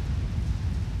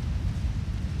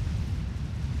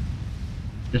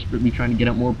 Desperately trying to get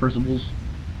out more Percivals.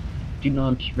 Do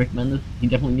not recommend this. He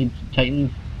definitely needs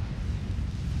Titans.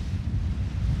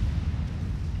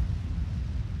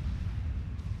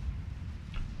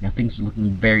 Now things are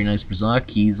looking very nice for Zock.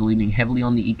 He's leaning heavily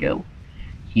on the eco.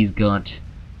 He's got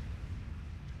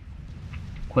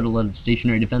quite a lot of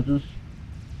stationary defenses.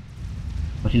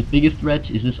 But his biggest threat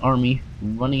is this army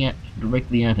running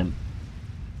directly at him,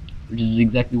 which is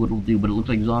exactly what it will do. But it looks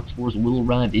like Zock's force will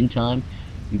arrive in time.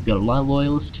 We've got a lot of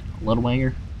Loyalist, a lot of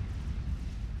Wanger,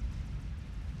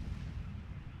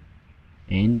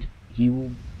 and he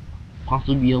will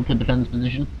possibly be able to defend this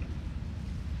position.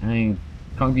 And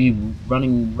Congreve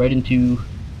running right into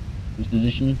his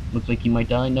position. Looks like he might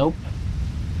die. Nope.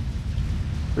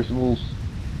 Percival's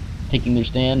taking their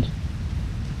stand.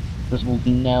 Percival's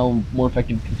now more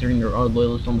effective considering there are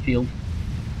Loyalists on the field,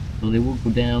 so they will go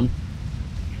down.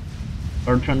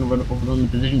 Are trying to overrun the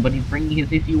position, but he's bringing his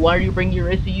ACU. Why are you bringing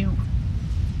your ACU?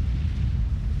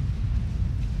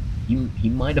 He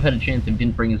might have had a chance if he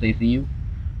didn't bring his ACU,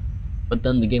 but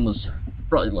then the game was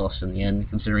probably lost in the end,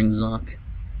 considering Zock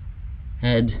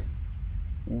had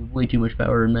way too much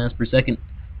power and mass per second.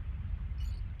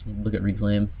 Look at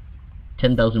Reclaim.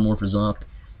 10,000 more for Zock.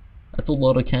 That's a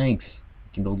lot of tanks.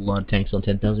 You can build a lot of tanks on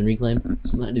 10,000 Reclaim.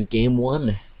 So that is game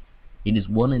 1. It is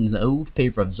 1-0 in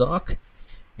favor of Zock.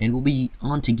 And we'll be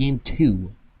on to game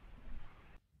 2.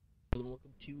 Welcome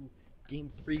to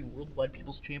game 3 Worldwide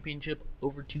People's Championship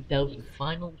over 2000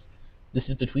 finals. This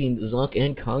is between Zock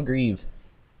and Congreve.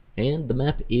 And the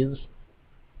map is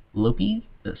Loki.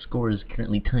 The score is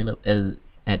currently tied up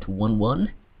at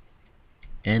 1-1.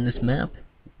 And this map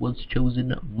was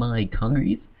chosen by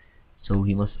Congreve, so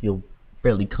he must feel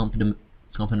fairly confident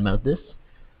about this.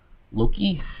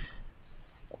 Loki,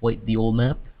 quite the old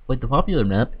map, quite the popular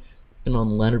map. Been on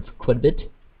the ladder for quite a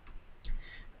bit,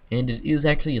 and it is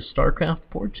actually a StarCraft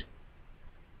port.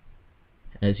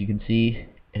 As you can see,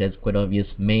 it has quite obvious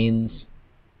mains,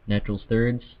 naturals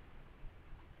thirds.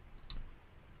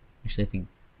 Actually, I think,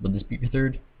 would this be your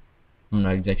third? I'm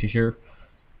not exactly sure.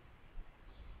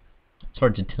 It's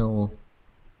hard to tell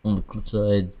on the flip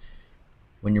side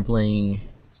when you're playing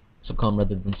Swkoll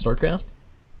rather than StarCraft.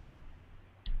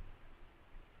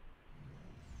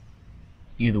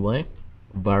 Either way,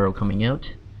 Varro coming out,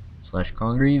 /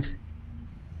 Congreve.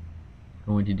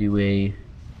 Going to do a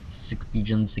 6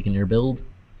 Gen second air build.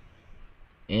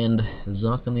 And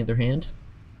Zock, on the other hand,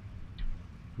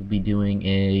 will be doing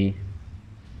an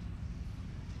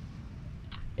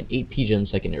 8 Gen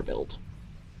second air build.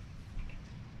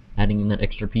 Adding in that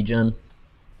extra Gen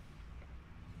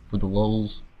for the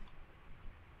lulls.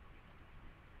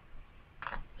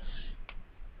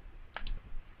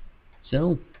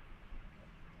 So,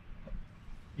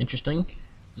 interesting.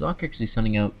 Zock actually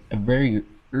sending out a very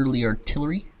early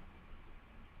artillery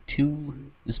to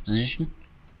this position.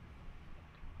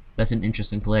 That's an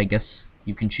interesting play. I guess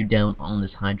you can shoot down on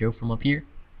this hydro from up here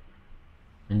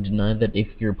and deny that if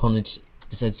your opponent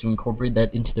decides to incorporate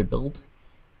that into their build.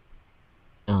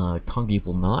 Congreve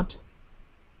will not.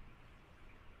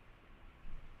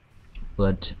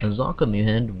 But Zock, on the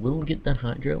other hand, will get that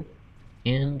hydro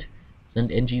and send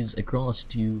NGs across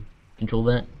to control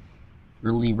that.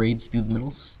 Early raids through the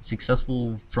middle,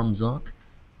 successful from Zock.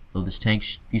 So these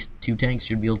 2 tanks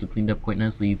should be able to clean up quite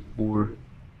nicely for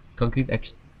Congreve.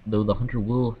 though the hunter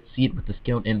will see it with the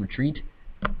scout and retreat,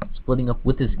 splitting up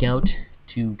with the scout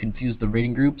to confuse the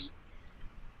raiding groups.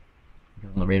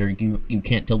 Because on the radar, you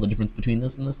can't tell the difference between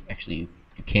this and this. Actually,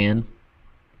 you can.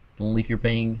 Only if you're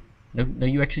paying... No,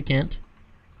 you actually can't.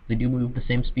 They do move the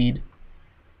same speed.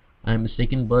 I'm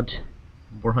mistaken, but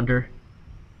War Hunter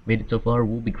made it so far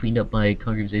will be cleaned up by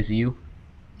Congreve's ACU.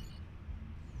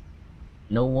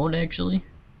 No, it won't actually.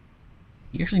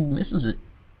 He actually misses it.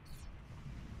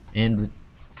 And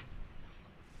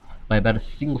by about a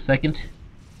single second,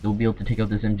 they'll be able to take out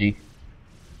this MG.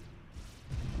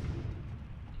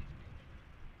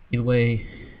 Either way,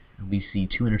 we see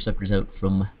 2 interceptors out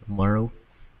from Morrow.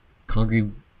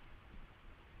 Congreve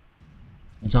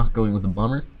is not going with a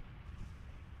bomber.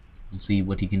 We'll see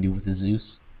what he can do with his Zeus.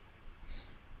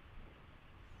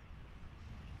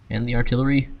 And the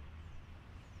artillery,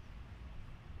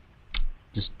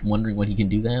 just wondering what he can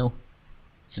do now.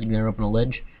 Sitting there up on a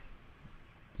ledge.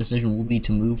 Decision will be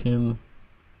to move him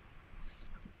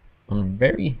on a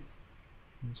very...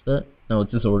 what's that? No,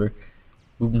 it's this order.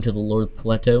 Move him to the lower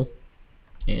plateau.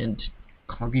 And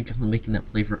Congreve definitely making that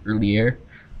play for early air.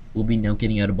 Will be now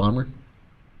getting out a bomber.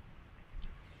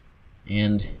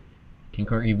 And can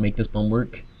Congreve make this bomb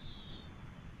work?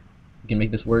 We can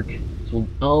make this work. So,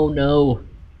 oh no!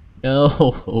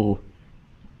 No!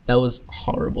 That was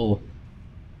horrible.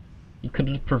 You could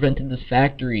have prevented this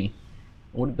factory.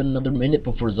 It would have been another minute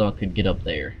before Zok could get up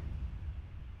there.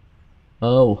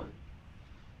 Oh.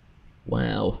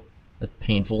 Wow. That's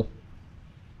painful.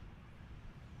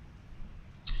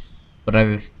 But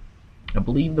I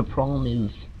believe the problem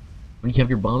is when you have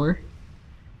your bomber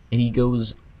and he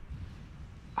goes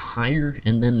higher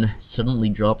and then suddenly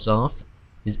drops off,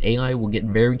 his AI will get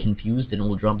very confused and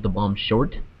will drop the bomb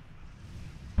short.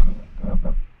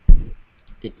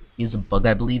 It is a bug,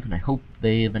 I believe, and I hope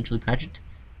they eventually patch it.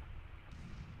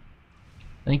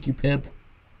 Thank you, Pip,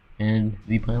 and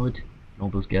the pilot, and all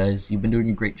those guys. You've been doing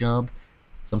a great job.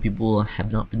 Some people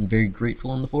have not been very grateful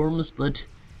on the forums, but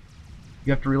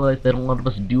you have to realize that a lot of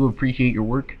us do appreciate your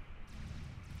work.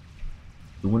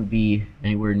 It wouldn't be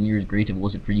anywhere near as great if it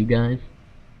wasn't for you guys.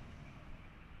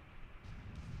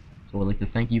 So I'd like to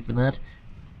thank you for that.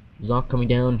 Zok coming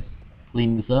down,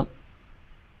 cleaning this up.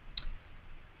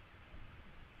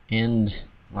 And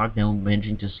Lockdown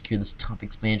managing to secure this top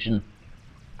expansion,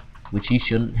 which he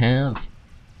shouldn't have.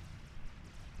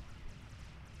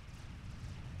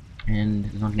 And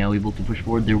is not now able to push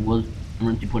forward. There was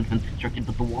emergency point fence constructed,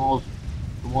 but the walls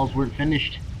weren't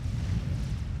finished.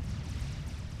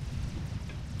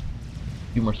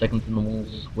 A few more seconds and the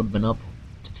walls would have been up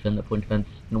to defend that point fence,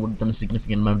 and it would have done a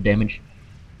significant amount of damage.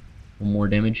 One more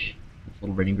damage. This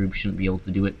little raiding group shouldn't be able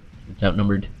to do it. It's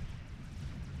outnumbered.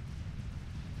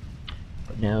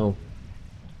 But now,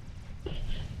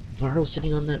 Varro's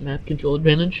sitting on that map control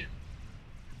advantage.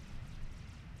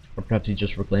 Or perhaps he's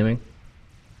just reclaiming.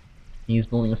 He's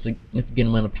building a significant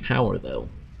amount of power, though.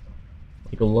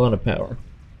 Like a lot of power.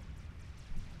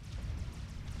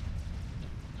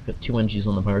 It's got 2 NGs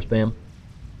on the power spam.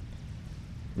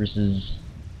 Versus...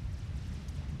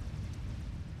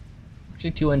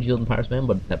 actually 2 NGs on the power spam,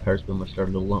 but that power spam was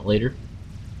started a lot later.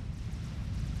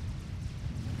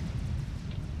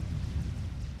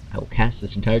 I will cast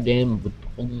this entire game with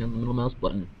holding down the middle mouse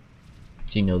button.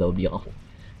 So you know that would be awful.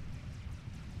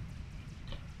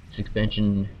 This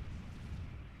expansion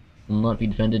will not be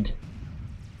defended.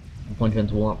 The point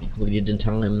defense will not be completed in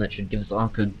time, and that should give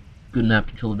Zok a good map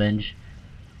control advantage,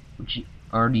 which he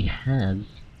already has.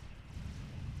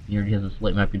 He already has a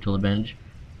slight map control advantage.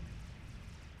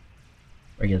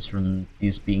 I guess from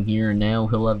this being here, and now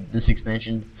he'll have this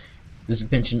expansion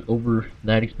over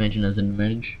that expansion as an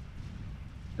advantage.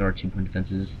 There are 2 point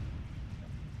defenses.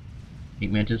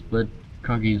 8 Mantis, but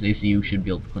Congreve's ACU should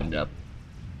be able to clean it up.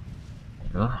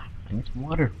 I need some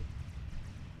water.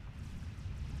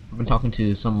 I've been talking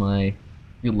to some of my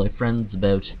real life friends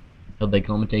about how they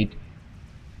commentate.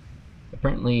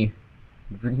 Apparently,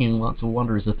 drinking lots of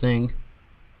water is a thing.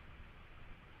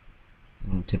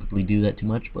 I don't typically do that too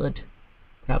much, but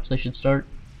perhaps I should start.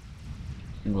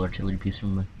 Single artillery piece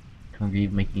from the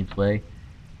Congreve making its way.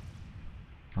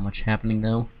 Not much happening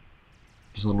though.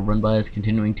 Just a little run-bys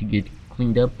continuing to get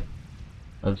cleaned up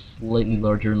of slightly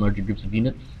larger and larger groups of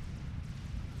units.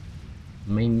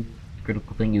 The main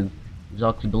critical thing is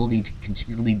Zok's ability to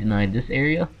continually deny this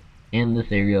area and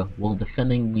this area while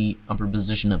defending the upper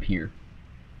position up here.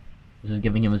 This is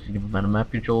giving him a significant amount of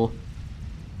map control,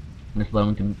 and it's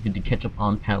allowing him to catch up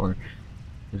on power.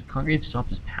 Has Congreve stopped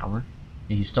his power?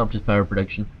 Yeah, he stopped his power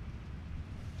production,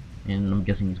 and I'm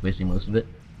guessing he's wasting most of it.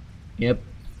 Yep,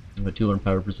 about 200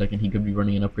 power per second. He could be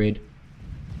running an upgrade.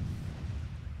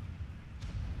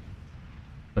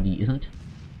 but he isn't.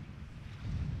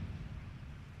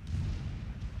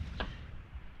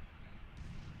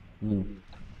 Ooh.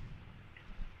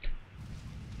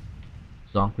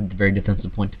 Zonk with very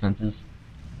defensive point defenses.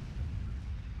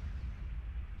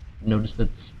 Notice that's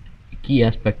a key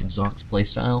aspect of Zonk's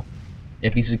playstyle.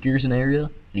 If he secures an area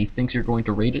and he thinks you're going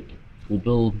to raid it, he'll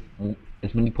build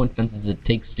as many point defenses as it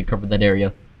takes to cover that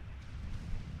area.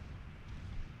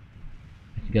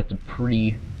 I think that's a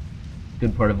pretty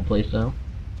good part of a playstyle.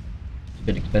 It's a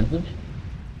bit expensive,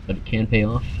 but it can pay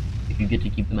off if you get to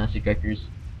keep the mass ejectors.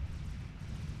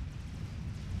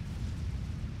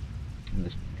 And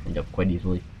this turned up quite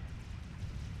easily.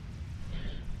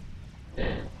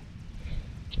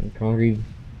 And Congreve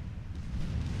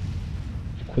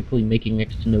is quickly making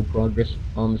next to no progress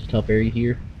on this top area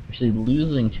here. Actually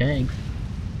losing tanks.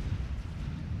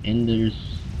 And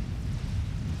there's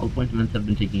all the point defense have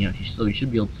been taken out, so he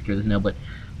should be able to secure this now, but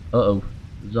uh-oh.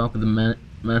 Zonk with a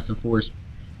massive force.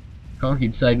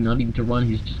 Congreve decided not even to run,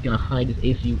 he's just gonna hide his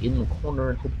ACU in the corner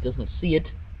and hope he doesn't see it.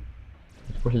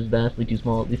 Of course, it's vastly too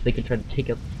small. At least they could try to take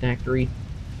out the factory.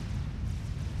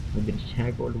 Maybe a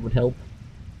tag order would help.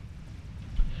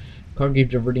 Congreve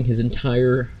diverting his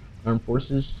entire armed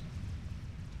forces.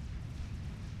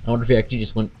 I wonder if he actually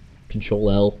just went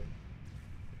Control L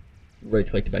right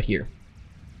to like about here.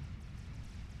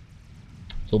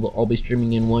 So they'll all be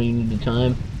streaming in one unit at a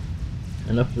time.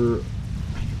 Enough for a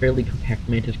fairly compact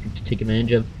Mantis group to take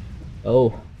advantage of.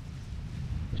 Oh,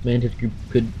 this Mantis group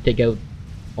could take out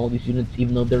all these units,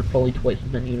 even though there are probably twice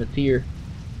as many units here.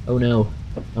 Oh no.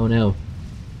 Oh no.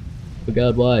 Oh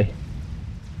god, why?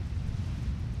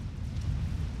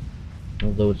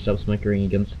 Although it stops smoking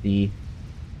against the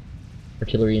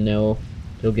artillery, and now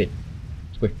he'll get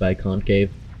squished by a concave.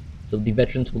 So the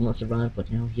veterans will not survive,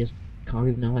 but now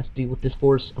Congreve now has to deal with this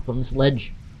force up on this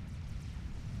ledge.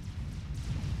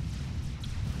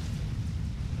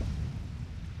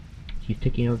 He's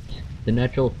taking out the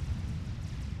natural.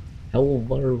 How will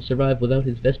Valor survive without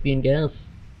his Vespian gas?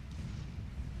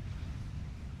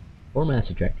 Or mass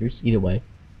ejectors, either way.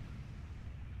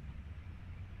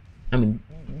 I mean,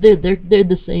 they're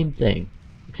the same thing,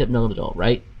 except not at all,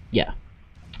 right? Yeah.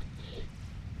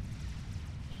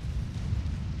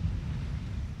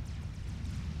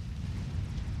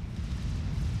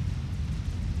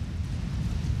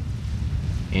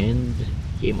 And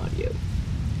game audio.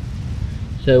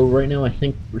 So right now I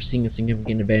think we're seeing a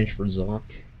significant advantage for Zonk,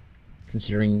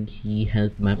 considering he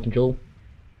has the map control.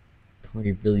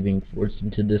 Congreve really being forced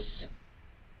into this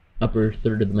upper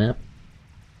third of the map.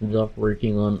 Zonk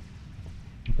working on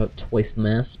about twice the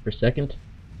mass per second.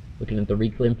 Looking at the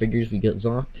reclaim figures, we got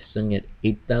Zonk sitting at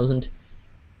 8,000,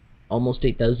 almost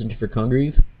 8,000 for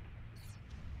Congreve.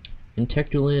 And tech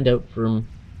to land out from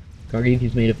Congreve,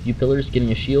 he's made a few pillars,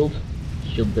 getting a shield.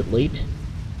 Shield a bit late.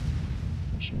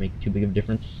 Shouldn't make too big of a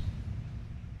difference.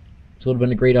 So it would have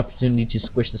been a great opportunity to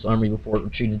squish this army before it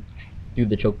retreated through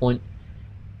the choke point.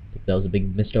 I think that was a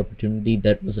big missed opportunity.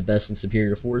 That was a vastly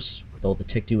superior force with all the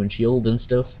Tech 2 and shield and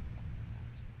stuff.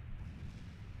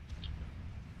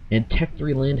 And Tech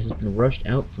 3 land has been rushed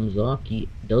out from Zonk. He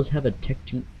does have a Tech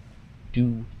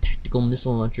 2 tactical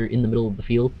missile launcher in the middle of the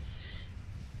field.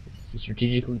 He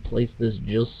strategically placed this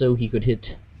just so he could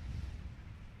hit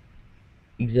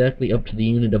exactly up to the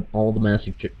unit of all the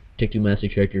Tech 2 mass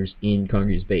ejectors in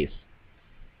Congreve's base.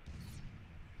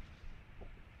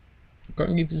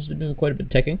 Congreve has been doing quite a bit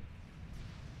of teching.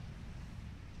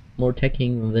 More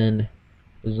teching than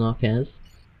Zonk has.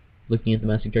 Looking at the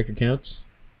mass ejector counts.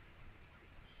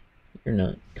 Or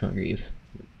not, Congreve.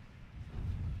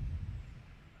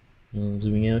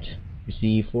 Zooming out, you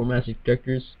see 4 mass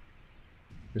ejectors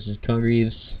versus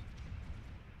Congreve's.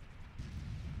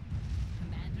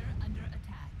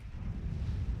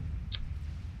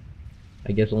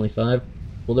 I guess only 5.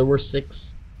 Well, there were 6.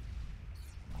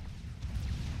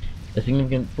 A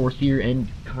significant force here, and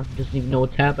Congreve doesn't even know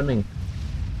what's happening.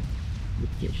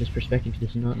 It's just perspective, he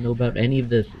does not know about any of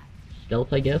this.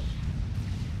 Stealth, I guess?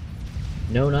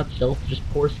 No, not stealth, just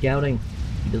poor scouting.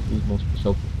 He does lose most of the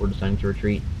stealth before deciding to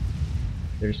retreat.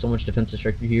 There's so much defensive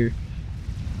structure here.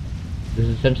 This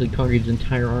is essentially Congreve's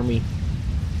entire army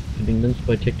being minced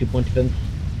by Tech 2 point defense.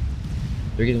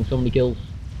 They're getting so many kills.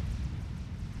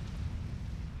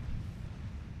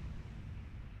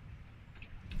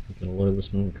 Got a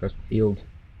loyalist moving across the field.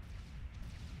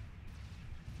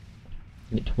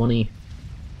 At 20.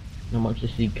 Not much to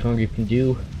see Congreve can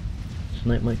do.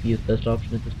 Snipe might be his best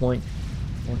option at this point.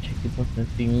 More Tech 2 point defense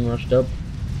being rushed up.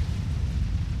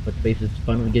 But the base is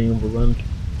finally getting overrun.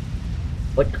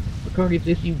 But Congreve's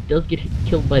issue does get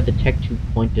killed by the Tech 2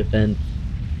 point defense.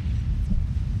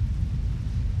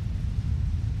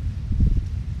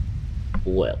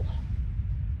 Well,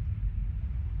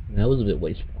 that was a bit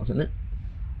wasteful, wasn't it?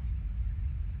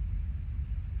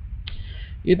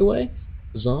 Either way,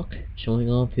 Zoc showing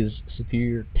off his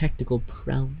superior tactical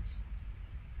prowess,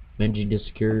 managing to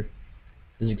secure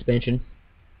this expansion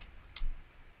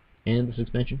and this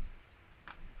expansion.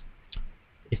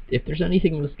 If there's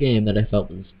anything in this game that I felt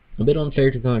was a bit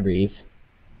unfair to Congreve,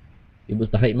 it was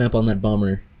the height map on that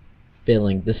bomber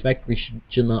failing. This factory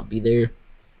should not be there.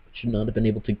 Should not have been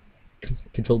able to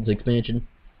control this expansion.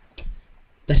 If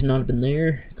that had not been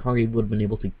there, Congreve would have been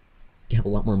able to have a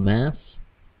lot more mass,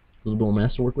 a little more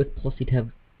mass to work with. Plus, he'd have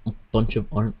a bunch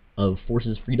of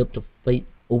forces freed up to fight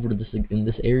over to this in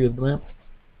this area of the map.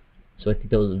 So I think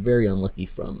that was very unlucky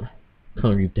from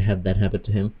Congreve to have that happen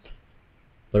to him.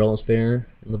 But all is fair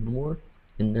in Love and War,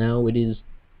 and now it is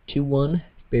 2-1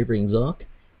 favoring Zoc.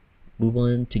 Move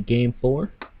on to game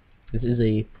 4. This is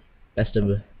a best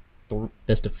of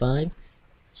 5.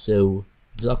 So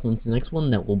if Zoc wins the next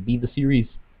one, that will be the series.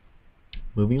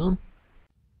 Moving on.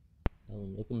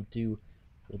 Welcome to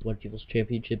Worldwide People's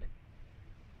Championship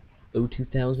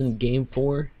O2000 game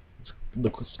 4.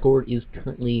 The score is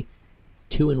currently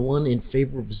 2-1 in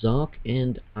favor of Zoc,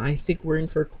 and I think we're in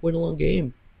for quite a long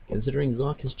game, considering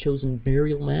Zoc has chosen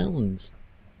Burial Mounds.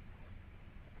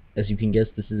 As you can guess,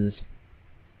 this is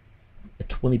a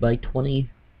 20 by 20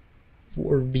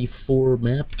 4v4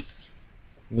 map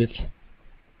with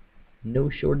no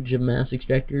shortage of mass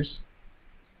extractors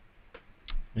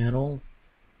at all.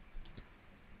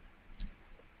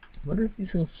 I wonder if these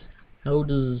things, how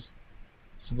does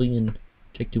civilian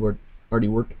Tech 2 already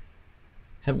work?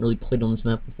 Haven't really played on this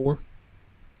map before,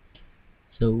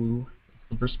 so it's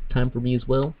the first time for me as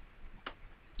well.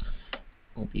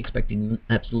 I'll be expecting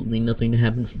absolutely nothing to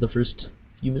happen for the first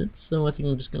few minutes, so I think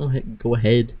I'm just gonna go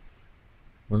ahead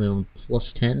on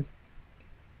 +10,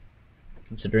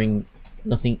 considering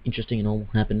nothing interesting at all will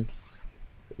happen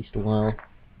for at least a while.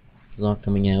 Zoc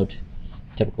coming out,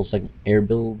 typical second air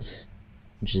build,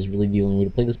 which is really the only way to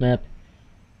play this map.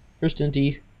 First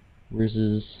empty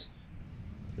versus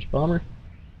first bomber.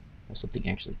 Well, something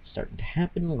actually starting to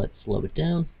happen. Let's slow it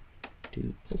down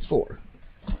to +4.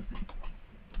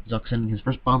 Zoc sending his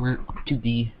first bomber up to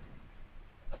the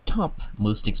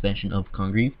topmost expansion of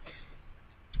Congreve,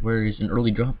 whereas an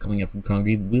early drop coming up from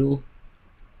Congreve will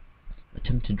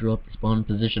attempt to draw up the spawn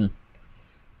position.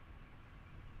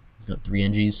 He's got 3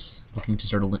 NGs looking to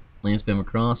start a land spam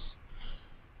across.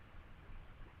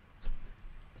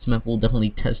 This map will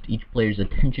definitely test each player's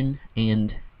attention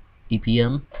and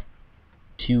APM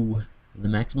to the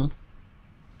maximum.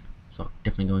 So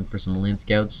definitely going for some land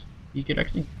scouts. You could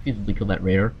actually feasibly kill that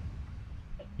radar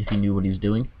if he knew what he was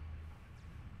doing.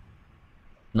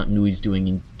 Not knew what he's doing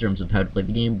in terms of how to play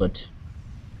the game, but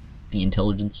the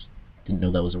intelligence. Didn't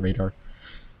know that was a radar.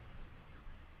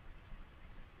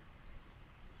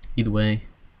 Either way,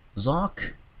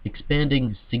 Zoc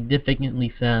expanding significantly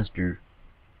faster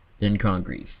than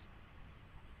Congreve.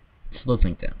 Slow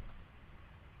things down.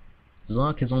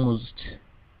 Zoc has almost...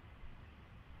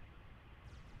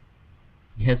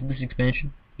 He has this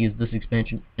expansion, he has this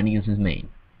expansion, and he has his main.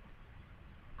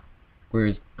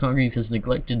 Whereas Congreve has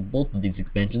neglected both of these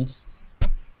expansions in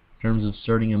terms of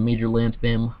starting a major land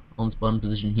spam on spawn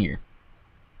position here.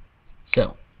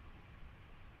 So,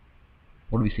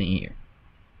 what are we seeing here?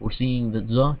 We're seeing that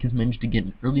Zoc has managed to get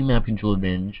an early map control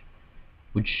advantage,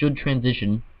 which should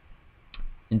transition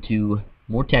into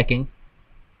more teching,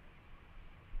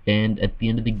 and at the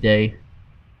end of the day,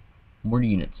 more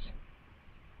units,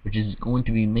 which is going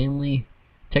to be mainly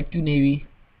Tech 2 Navy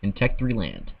and Tech 3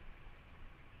 Land,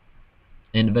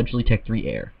 and eventually Tech 3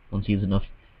 Air, once he has enough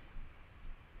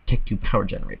Tech 2 power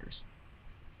generators.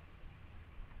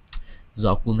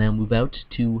 Zoc will now move out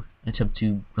to attempt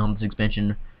to round this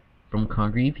expansion from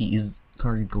Congreve.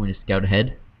 Congreve going to scout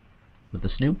ahead with the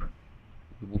Snoop.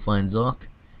 We will find Zoc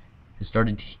has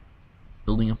started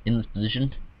building up in this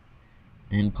position,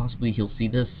 and possibly he'll see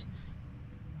this.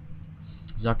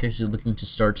 Zoc actually looking to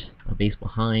start a base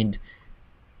behind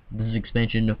this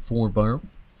expansion for Barrow,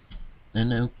 and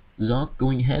now Zoc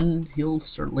going ahead and he'll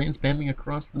start land spamming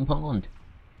across the pond,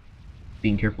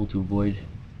 being careful to avoid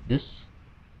this,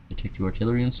 the Tech 2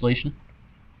 artillery installation.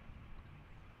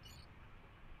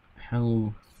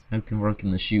 How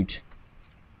can the shoot?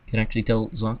 Can actually tell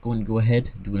Zoc going to go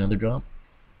ahead and do another drop.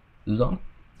 Zoc,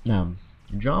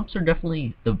 drops are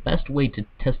definitely the best way to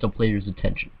test a player's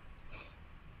attention,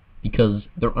 because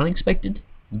they're unexpected.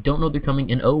 You don't know they're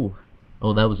coming, and oh,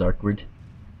 that was awkward.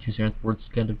 Two transports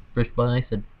kind of brushed by,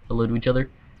 said hello to each other.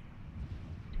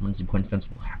 Emergency point defense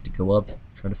will have to go up,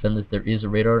 try to defend this. There is a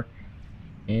radar,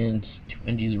 and 2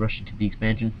 NGs rushing to the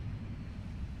expansion.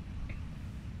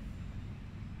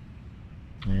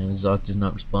 And Zoc does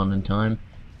not respond in time.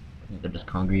 They're just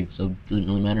Congreve, so it doesn't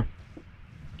really matter.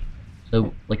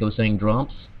 So, like I was saying,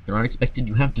 drops, they're unexpected,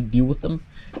 you have to deal with them.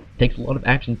 It takes a lot of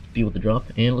action to deal with the drop,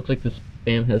 and it looks like this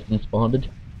spam has been spawned.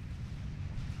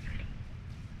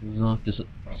 Zoc just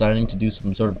deciding to do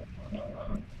some sort of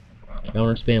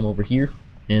counter spam over here,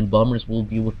 and bombers will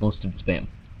deal with most of the spam.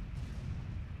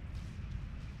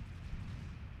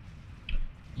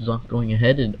 Zoc going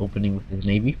ahead and opening with his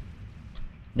navy.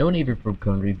 No navy from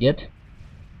Congreve yet.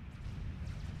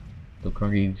 So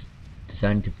Congreve's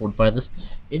deciding to fortify this.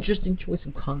 Interesting choice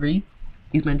of Congreve.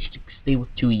 He's managed to stay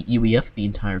with 2 UEF the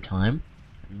entire time.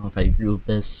 I don't know if I agree with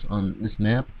this on this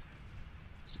map.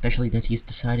 Especially that he's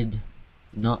decided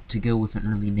not to go with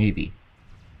an early navy.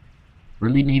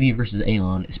 Early navy versus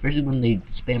Aeon, especially when they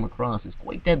spam across, is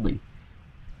quite deadly.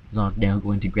 Zoc now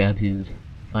going to grab his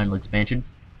final expansion.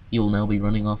 He will now be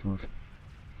running off of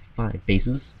 5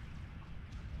 bases.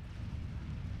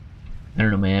 I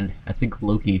don't know, man. I think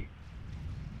Loki.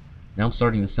 Now I'm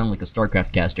starting to sound like a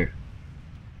StarCraft caster.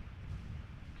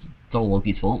 It's all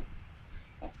Loki's fault.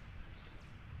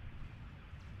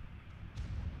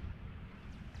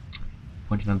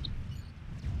 Punch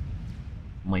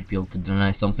might be able to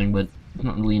deny something, but it's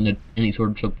not really in any sort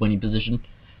of choke pointy position,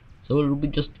 so it'll be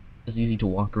just as easy to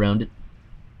walk around it.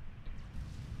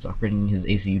 Zoc bringing his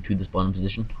ACU to this bottom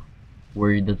position,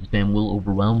 worried that the spam will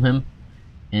overwhelm him,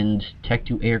 and Tech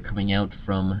 2 Air coming out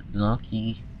from Zoc.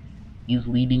 He is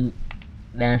leading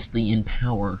vastly in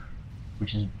power,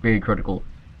 which is very critical.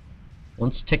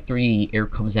 Once Tech 3 Air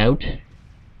comes out,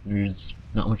 there's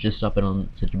not much to stop it on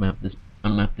such a map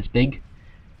this big.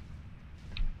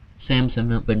 SAMs have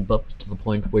not been buffed to the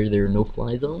point where there are no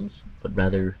fly zones, but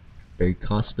rather very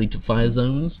costly to fly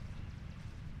zones.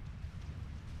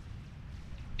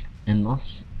 And thus,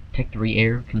 Tech 3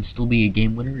 Air can still be a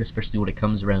game winner, especially when it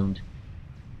comes around.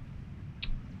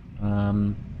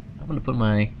 I'm gonna put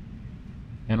my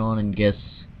pen on and guess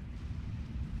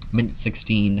minute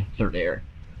 16 third air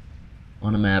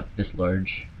on a map this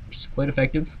large, which is quite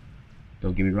effective.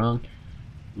 Don't get me wrong.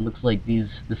 It looks like this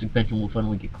expansion will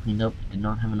finally get cleaned up. Did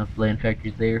not have enough land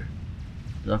factories there.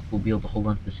 Zoc will be able to hold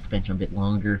on to this expansion a bit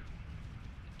longer.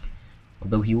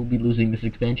 Although he will be losing this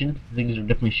expansion, things are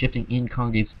definitely shifting in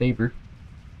Congreve's favor.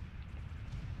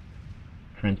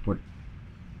 Transport.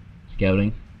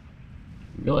 Scouting.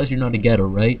 You realize you're not a ghetto,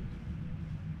 right?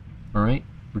 Alright,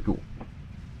 we're cool.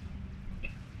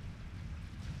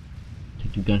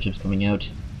 Take 2 gunships coming out.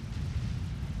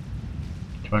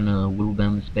 Trying to whittle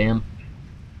down the spam.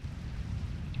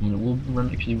 And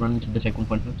we'll actually run into the Tech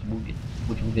 1.5,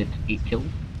 which will get 8 kills.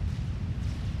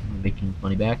 Making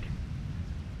money back.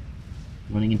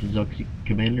 Running into Zoc's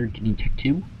commander, getting Tech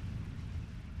 2.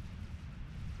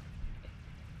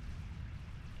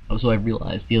 Also, I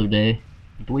realized the other day,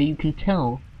 the way you can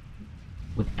tell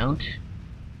without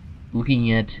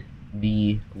looking at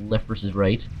the left versus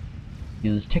right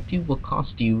is Tech 2 will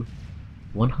cost you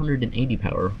 180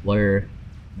 power, whereas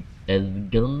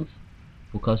guns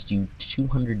will cost you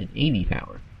 280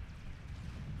 power.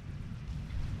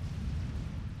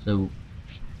 So,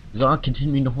 Zoc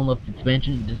continuing to hold up the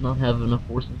expansion. He does not have enough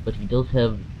forces, but he does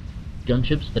have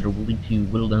gunships that are willing to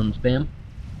whittle down the spam,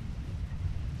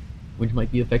 which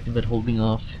might be effective at holding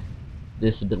off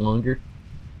this a bit longer.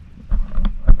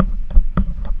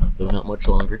 Though not much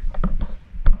longer.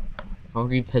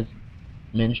 Congreve has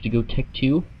managed to go Tech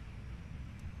 2.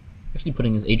 Actually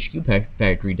putting his HQ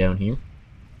factory down here.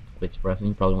 Quite surprising.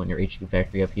 You probably want your HQ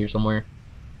factory up here somewhere.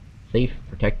 Safe,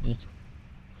 protected.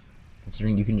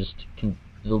 Considering you can just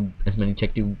build as many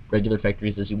Tech 2 regular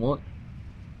factories as you want.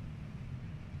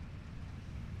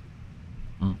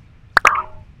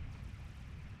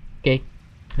 Okay.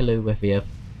 Hello, FAF.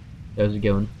 How's it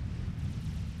going?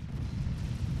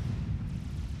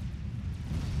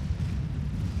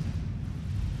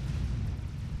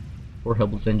 Poor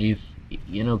helpless NGs.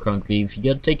 You know, Congreve, you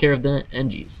gotta take care of the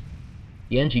NGs.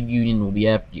 The NG Union will be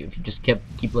after you if you just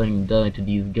keep letting them die to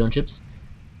these gunships.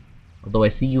 Although I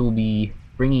see you'll be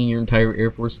bringing your entire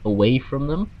Air Force away from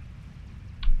them.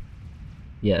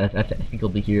 Yeah, I think I'll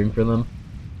be hearing from them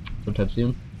sometime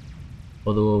soon.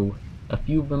 Although a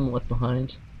few of them left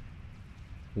behind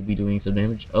will be doing some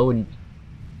damage. Oh, and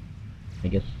I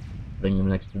guess putting them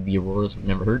next to the Auroras would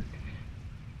never hurt.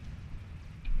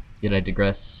 Yet I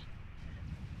digress.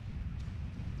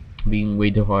 Being way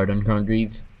too hard on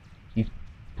Congreve. He's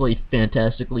played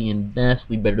fantastically and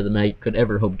vastly better than I could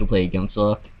ever hope to play against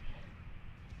Zoc.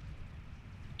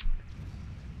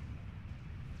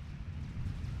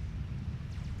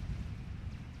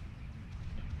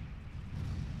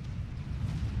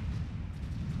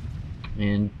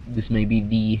 And this may be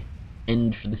the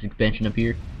end for this expansion up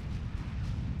here.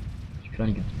 Just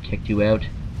trying to get the Tech 2 out.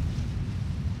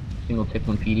 Single Tech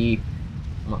 1 PD.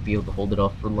 I'll not be able to hold it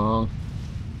off for long.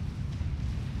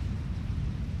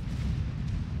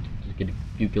 Just get a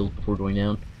few kills before going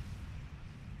down.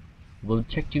 Well,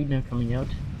 Tech 2 now coming out.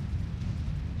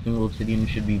 Single obsidian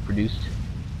should be produced.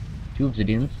 2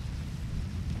 obsidians.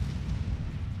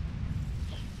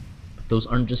 But those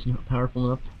aren't just not powerful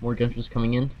enough. More gunships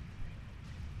coming in.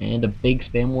 And a big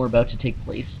spam war about to take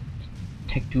place.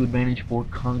 Tech 2 advantage for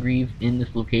Congreve in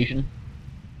this location.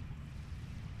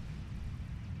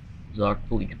 Zoc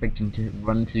fully expecting to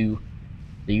run to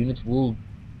the units. Will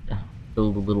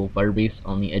build a little fire base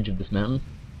on the edge of this mountain,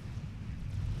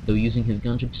 though using his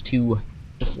gunships to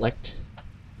deflect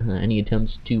any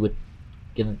attempts to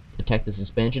attack this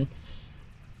expansion.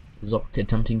 Zoc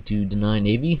attempting to deny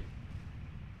Navy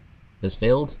has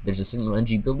failed. There's a single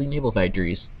NG building naval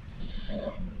factories.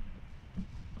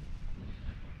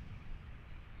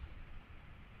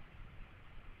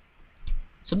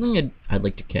 Something I'd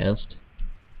like to cast.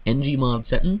 NG mod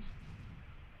sentence.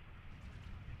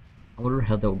 I wonder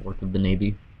how that would work with the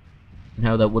Navy, and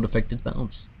how that would affect its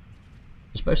balance,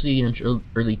 especially in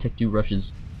early Tech 2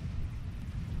 rushes.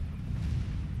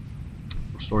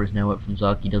 Restore is now up from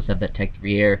Zoc. He does have that Tech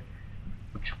 3 air,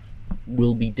 which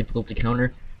will be difficult to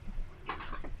counter.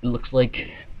 It looks like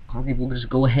Congreve will just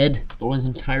go ahead, throw his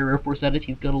entire Air Force at it.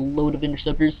 He's got a load of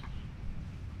interceptors.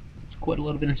 It's quite a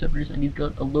lot of interceptors, and he's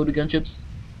got a load of gunships.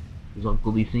 Zoc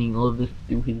will be seeing all of this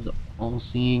through his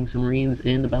all-seeing submarines,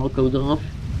 and the battle goes off.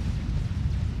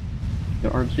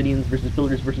 There are obsidians versus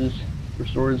pillars versus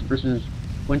restorers versus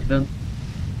point defense.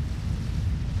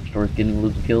 Restorers getting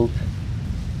loads of kills.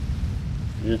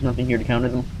 There's nothing here to counter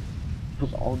them.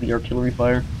 Plus all the artillery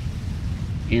fire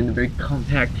and the very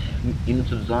compact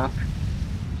units of Zoc.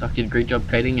 Zoc did a great job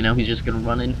kiting, and now he's just going to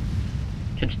run in,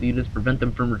 catch the units, prevent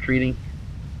them from retreating.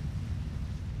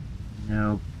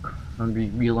 Now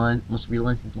Congreve must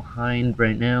realize he's behind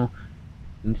right now.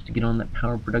 He needs to get on that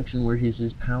power production. Where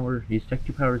his power? His Tech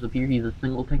 2 power is up here. He's a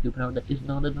single Tech 2 power. That is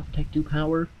not enough Tech 2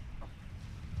 power.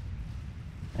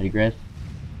 I digress.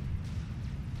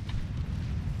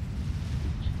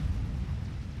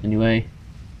 Anyway,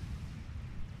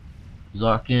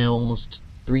 Zoc now almost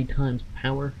 3 times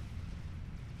power.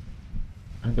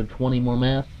 Under 20 more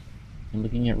mass. I'm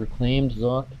looking at reclaimed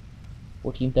Zoc.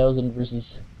 14,000 versus.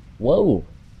 Whoa!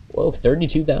 Whoa,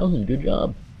 32,000. Good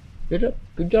job.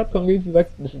 Good job, Congreve.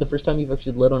 This is the first time you've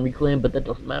actually led on reclaim, but that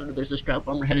doesn't matter. There's a strap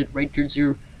bomber headed right towards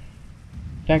your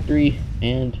factory,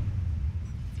 and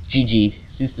GG.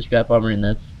 Sees the strap bomber, and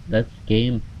that's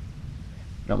game.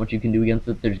 Not much you can do against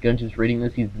it. There's gunships raiding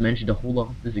this. He's managed to hold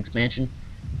off this expansion,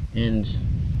 and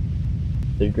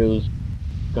there goes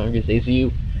Congreve's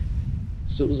ACU.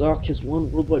 So Zoc has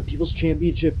won Worldwide People's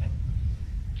Championship,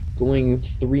 going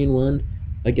 3-1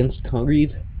 against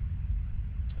Congreve.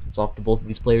 It's off to both of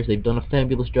these players. They've done a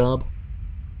fabulous job.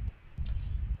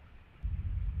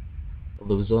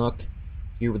 Although Zoc,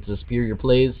 here with the superior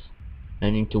plays,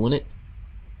 managing to win it.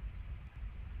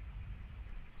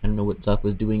 I don't know what Zoc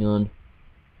was doing on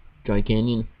Dry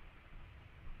Canyon.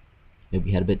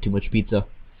 Maybe he had a bit too much pizza.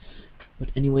 But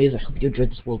anyways, I hope you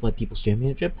enjoyed this Worldwide People's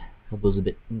Championship. I hope it was a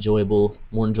bit enjoyable,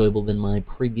 more enjoyable than my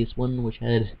previous one, which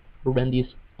had horrendous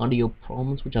audio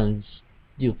problems, which I'm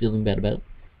still feeling bad about.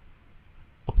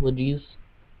 Apologies.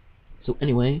 So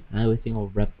anyway, I think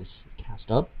I'll wrap this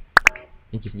cast up.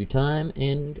 Thank you for your time,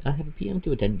 and I have a PM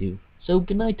to attend to. So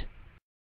good night.